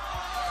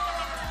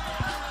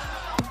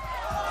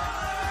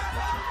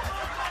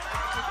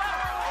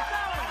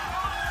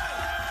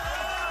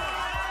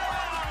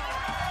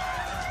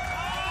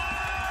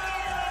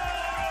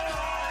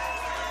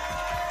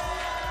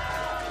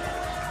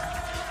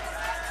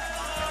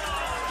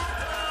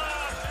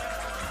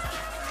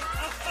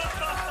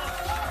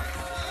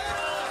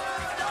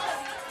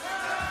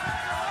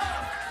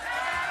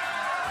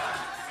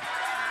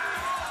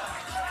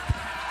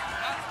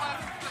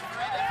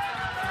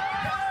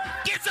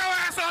 Get your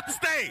ass off the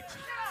stage!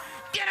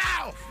 Get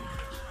out!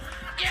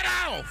 Get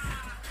out!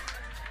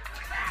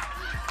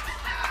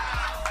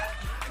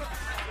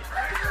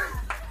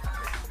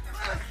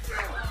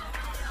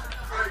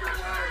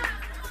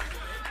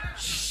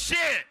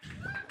 Shit!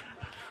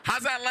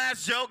 How's that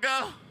last joke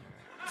go?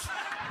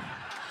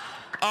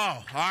 Oh,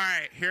 all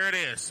right, here it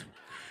is.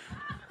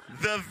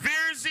 The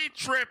Virzi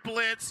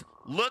triplets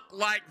look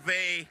like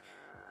they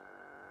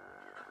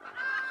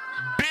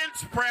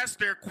bench pressed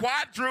their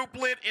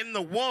quadruplet in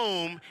the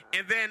womb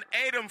and then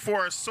ate them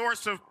for a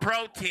source of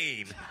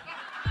protein.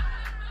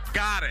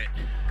 Got it.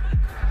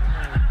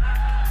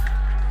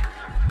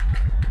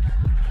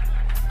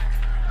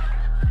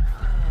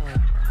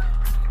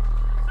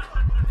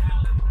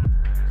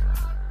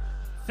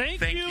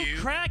 Thank you,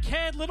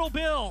 crackhead Little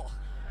Bill.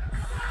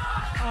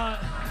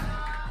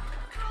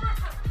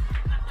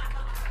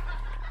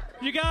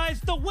 You guys,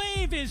 the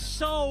wave is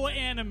so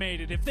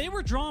animated. If they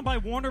were drawn by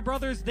Warner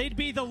Brothers, they'd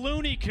be the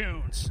Looney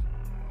Tunes.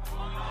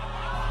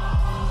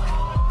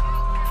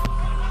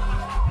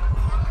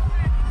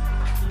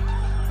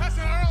 That's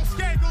an Earl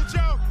Skakel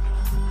joke.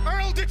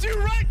 Earl, did you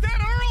write that,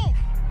 Earl?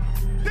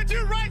 Did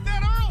you write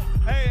that, Earl?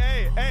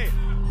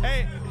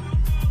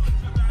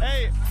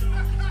 Hey,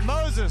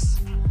 Moses.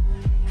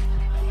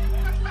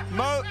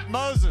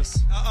 Moses.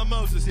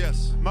 Moses,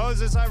 yes.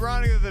 Moses,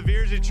 ironic that the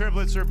Virzi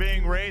triplets are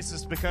being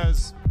racist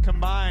because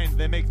combined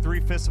they make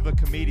 3/5 of a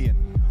comedian.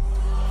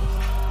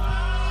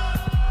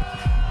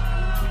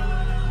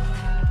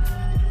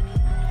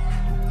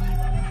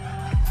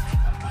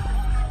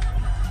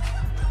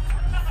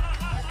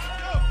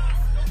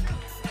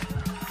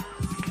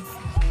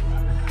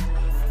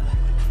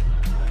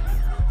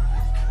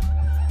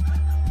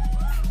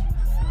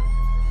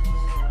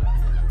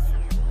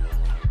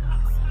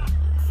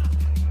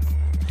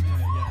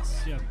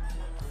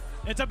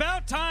 It's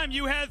about time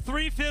you had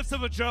 3/5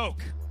 of a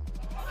joke.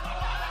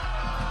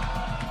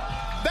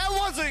 That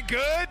wasn't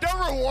good. Don't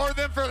reward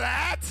them for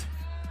that. Sorry,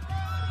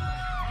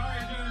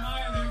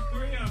 Jeremiah, there's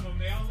 3 of them.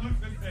 They all look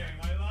the same.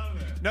 I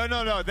love it.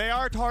 No. They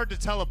aren't hard to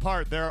tell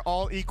apart. They're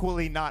all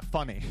equally not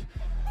funny.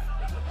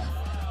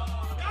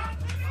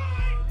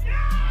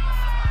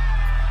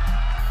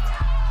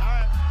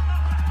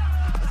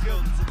 Let's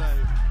go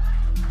tonight.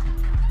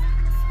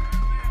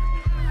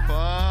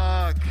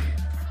 Fuck.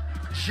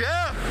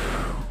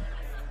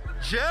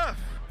 Jeff,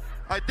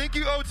 I think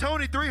you owe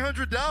Tony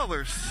 $300.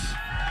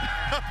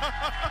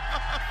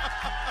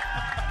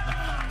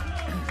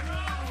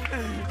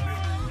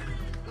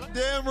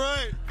 Damn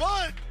right.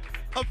 But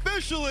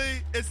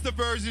officially, it's the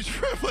Virzi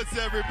triplets,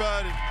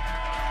 everybody.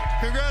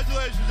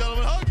 Congratulations,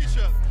 gentlemen. Hug each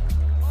other.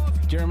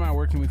 Jeremiah,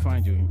 where can we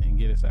find you and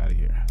get us out of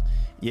here?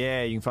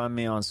 Yeah, you can find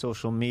me on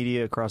social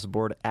media across the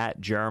board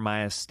at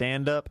Jeremiah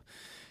Standup.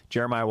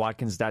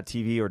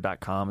 JeremiahWatkins.tv or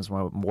 .com is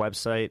my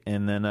website.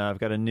 And then I've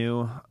got a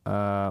new,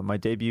 my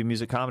debut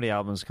music comedy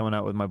album is coming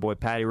out with my boy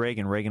Patty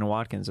Reagan and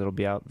Watkins. It'll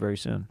be out very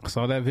soon. I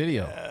saw that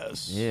video.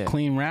 Yes. Yeah.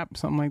 Clean Rap,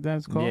 something like that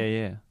it's called?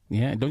 Yeah.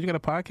 Yeah. Don't you got a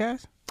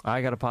podcast?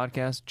 I got a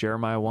podcast,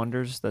 Jeremiah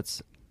Wonders.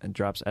 It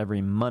drops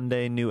every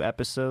Monday, new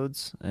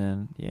episodes,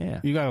 and yeah.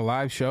 You got a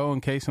live show in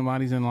case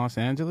somebody's in Los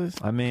Angeles?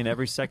 I mean,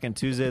 every second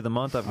Tuesday of the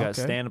month, I've got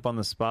Okay. stand-up on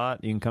the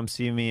spot. You can come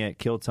see me at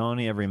Kill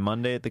Tony every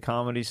Monday at the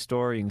Comedy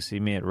Store. You can see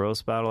me at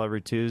Roast Battle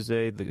every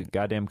Tuesday. The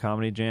goddamn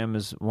Comedy Jam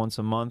is once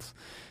a month.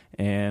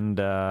 And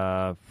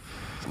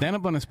Stand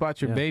Up on the Spot's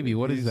your baby.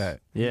 What is that?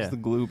 Yeah. He's the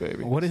glue,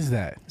 baby. What is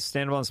that?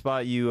 Stand Up on the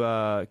Spot, you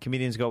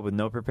comedians go up with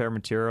no prepared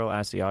material,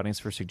 ask the audience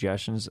for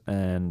suggestions,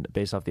 and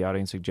based off the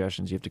audience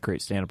suggestions, you have to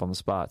create stand-up on the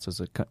spot. So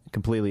it's a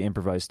completely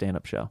improvised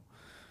stand-up show.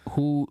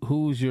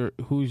 Who's your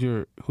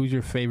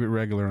favorite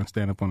regular on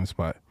Stand Up on the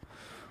Spot?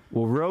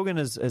 Well, Rogan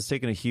has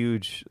taken a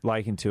huge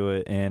liking to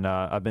it, and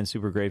I've been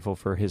super grateful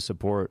for his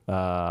support.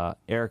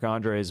 Eric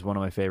Andre is one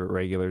of my favorite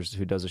regulars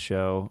who does a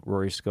show.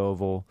 Rory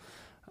Scovel.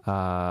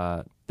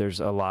 There's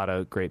a lot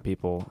of great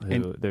people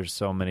there's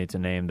so many to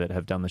name that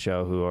have done the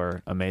show who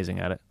are amazing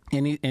at it.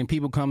 And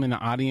people come in the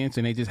audience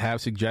and they just have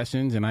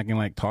suggestions, and I can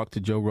like talk to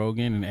Joe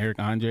Rogan and Eric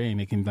Andre, and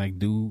they can like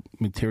do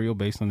material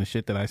based on the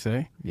shit that I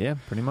say. Yeah,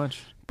 pretty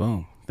much.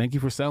 Boom. Thank you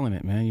for selling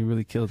it, man. You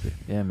really killed it.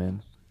 Yeah,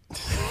 man.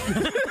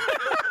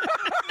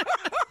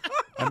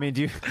 I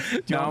mean,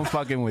 I'm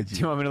fucking with you.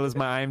 Do you want me to list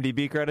my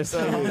IMDb credits?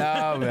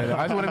 No, man.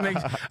 I just want to make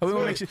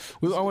sure. It's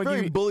a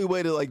very bully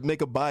way to like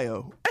make a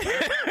bio.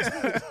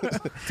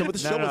 So what the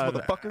show was,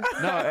 motherfucker.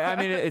 No, I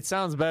mean it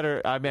sounds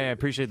better. I mean, I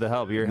appreciate the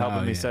help. You're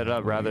helping me set it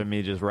up rather than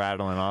me just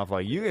rattling off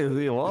like you guys.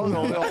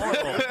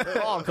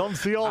 Come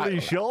see all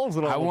these shows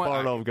that I'm a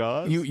part of,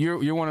 guys.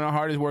 You're one of the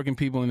hardest working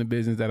people in the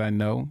business that I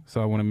know.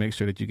 So I want to make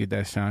sure that you get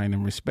that shine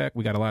and respect.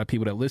 We got a lot of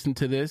people that listen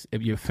to this.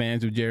 If you're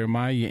fans of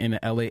Jeremiah, you're in the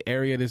LA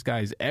area. This guy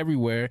is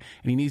everywhere,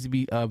 and he needs to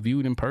be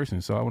viewed in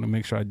person. So I want to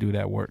make sure I do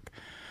that work.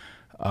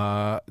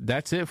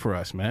 That's it for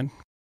us, man.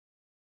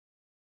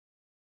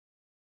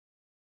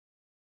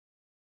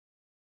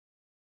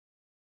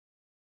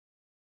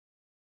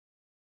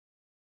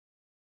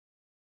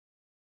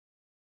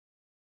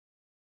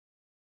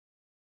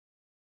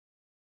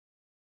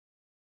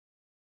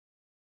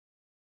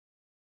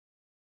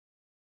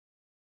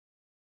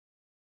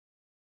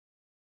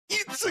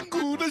 It's a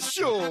good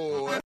show.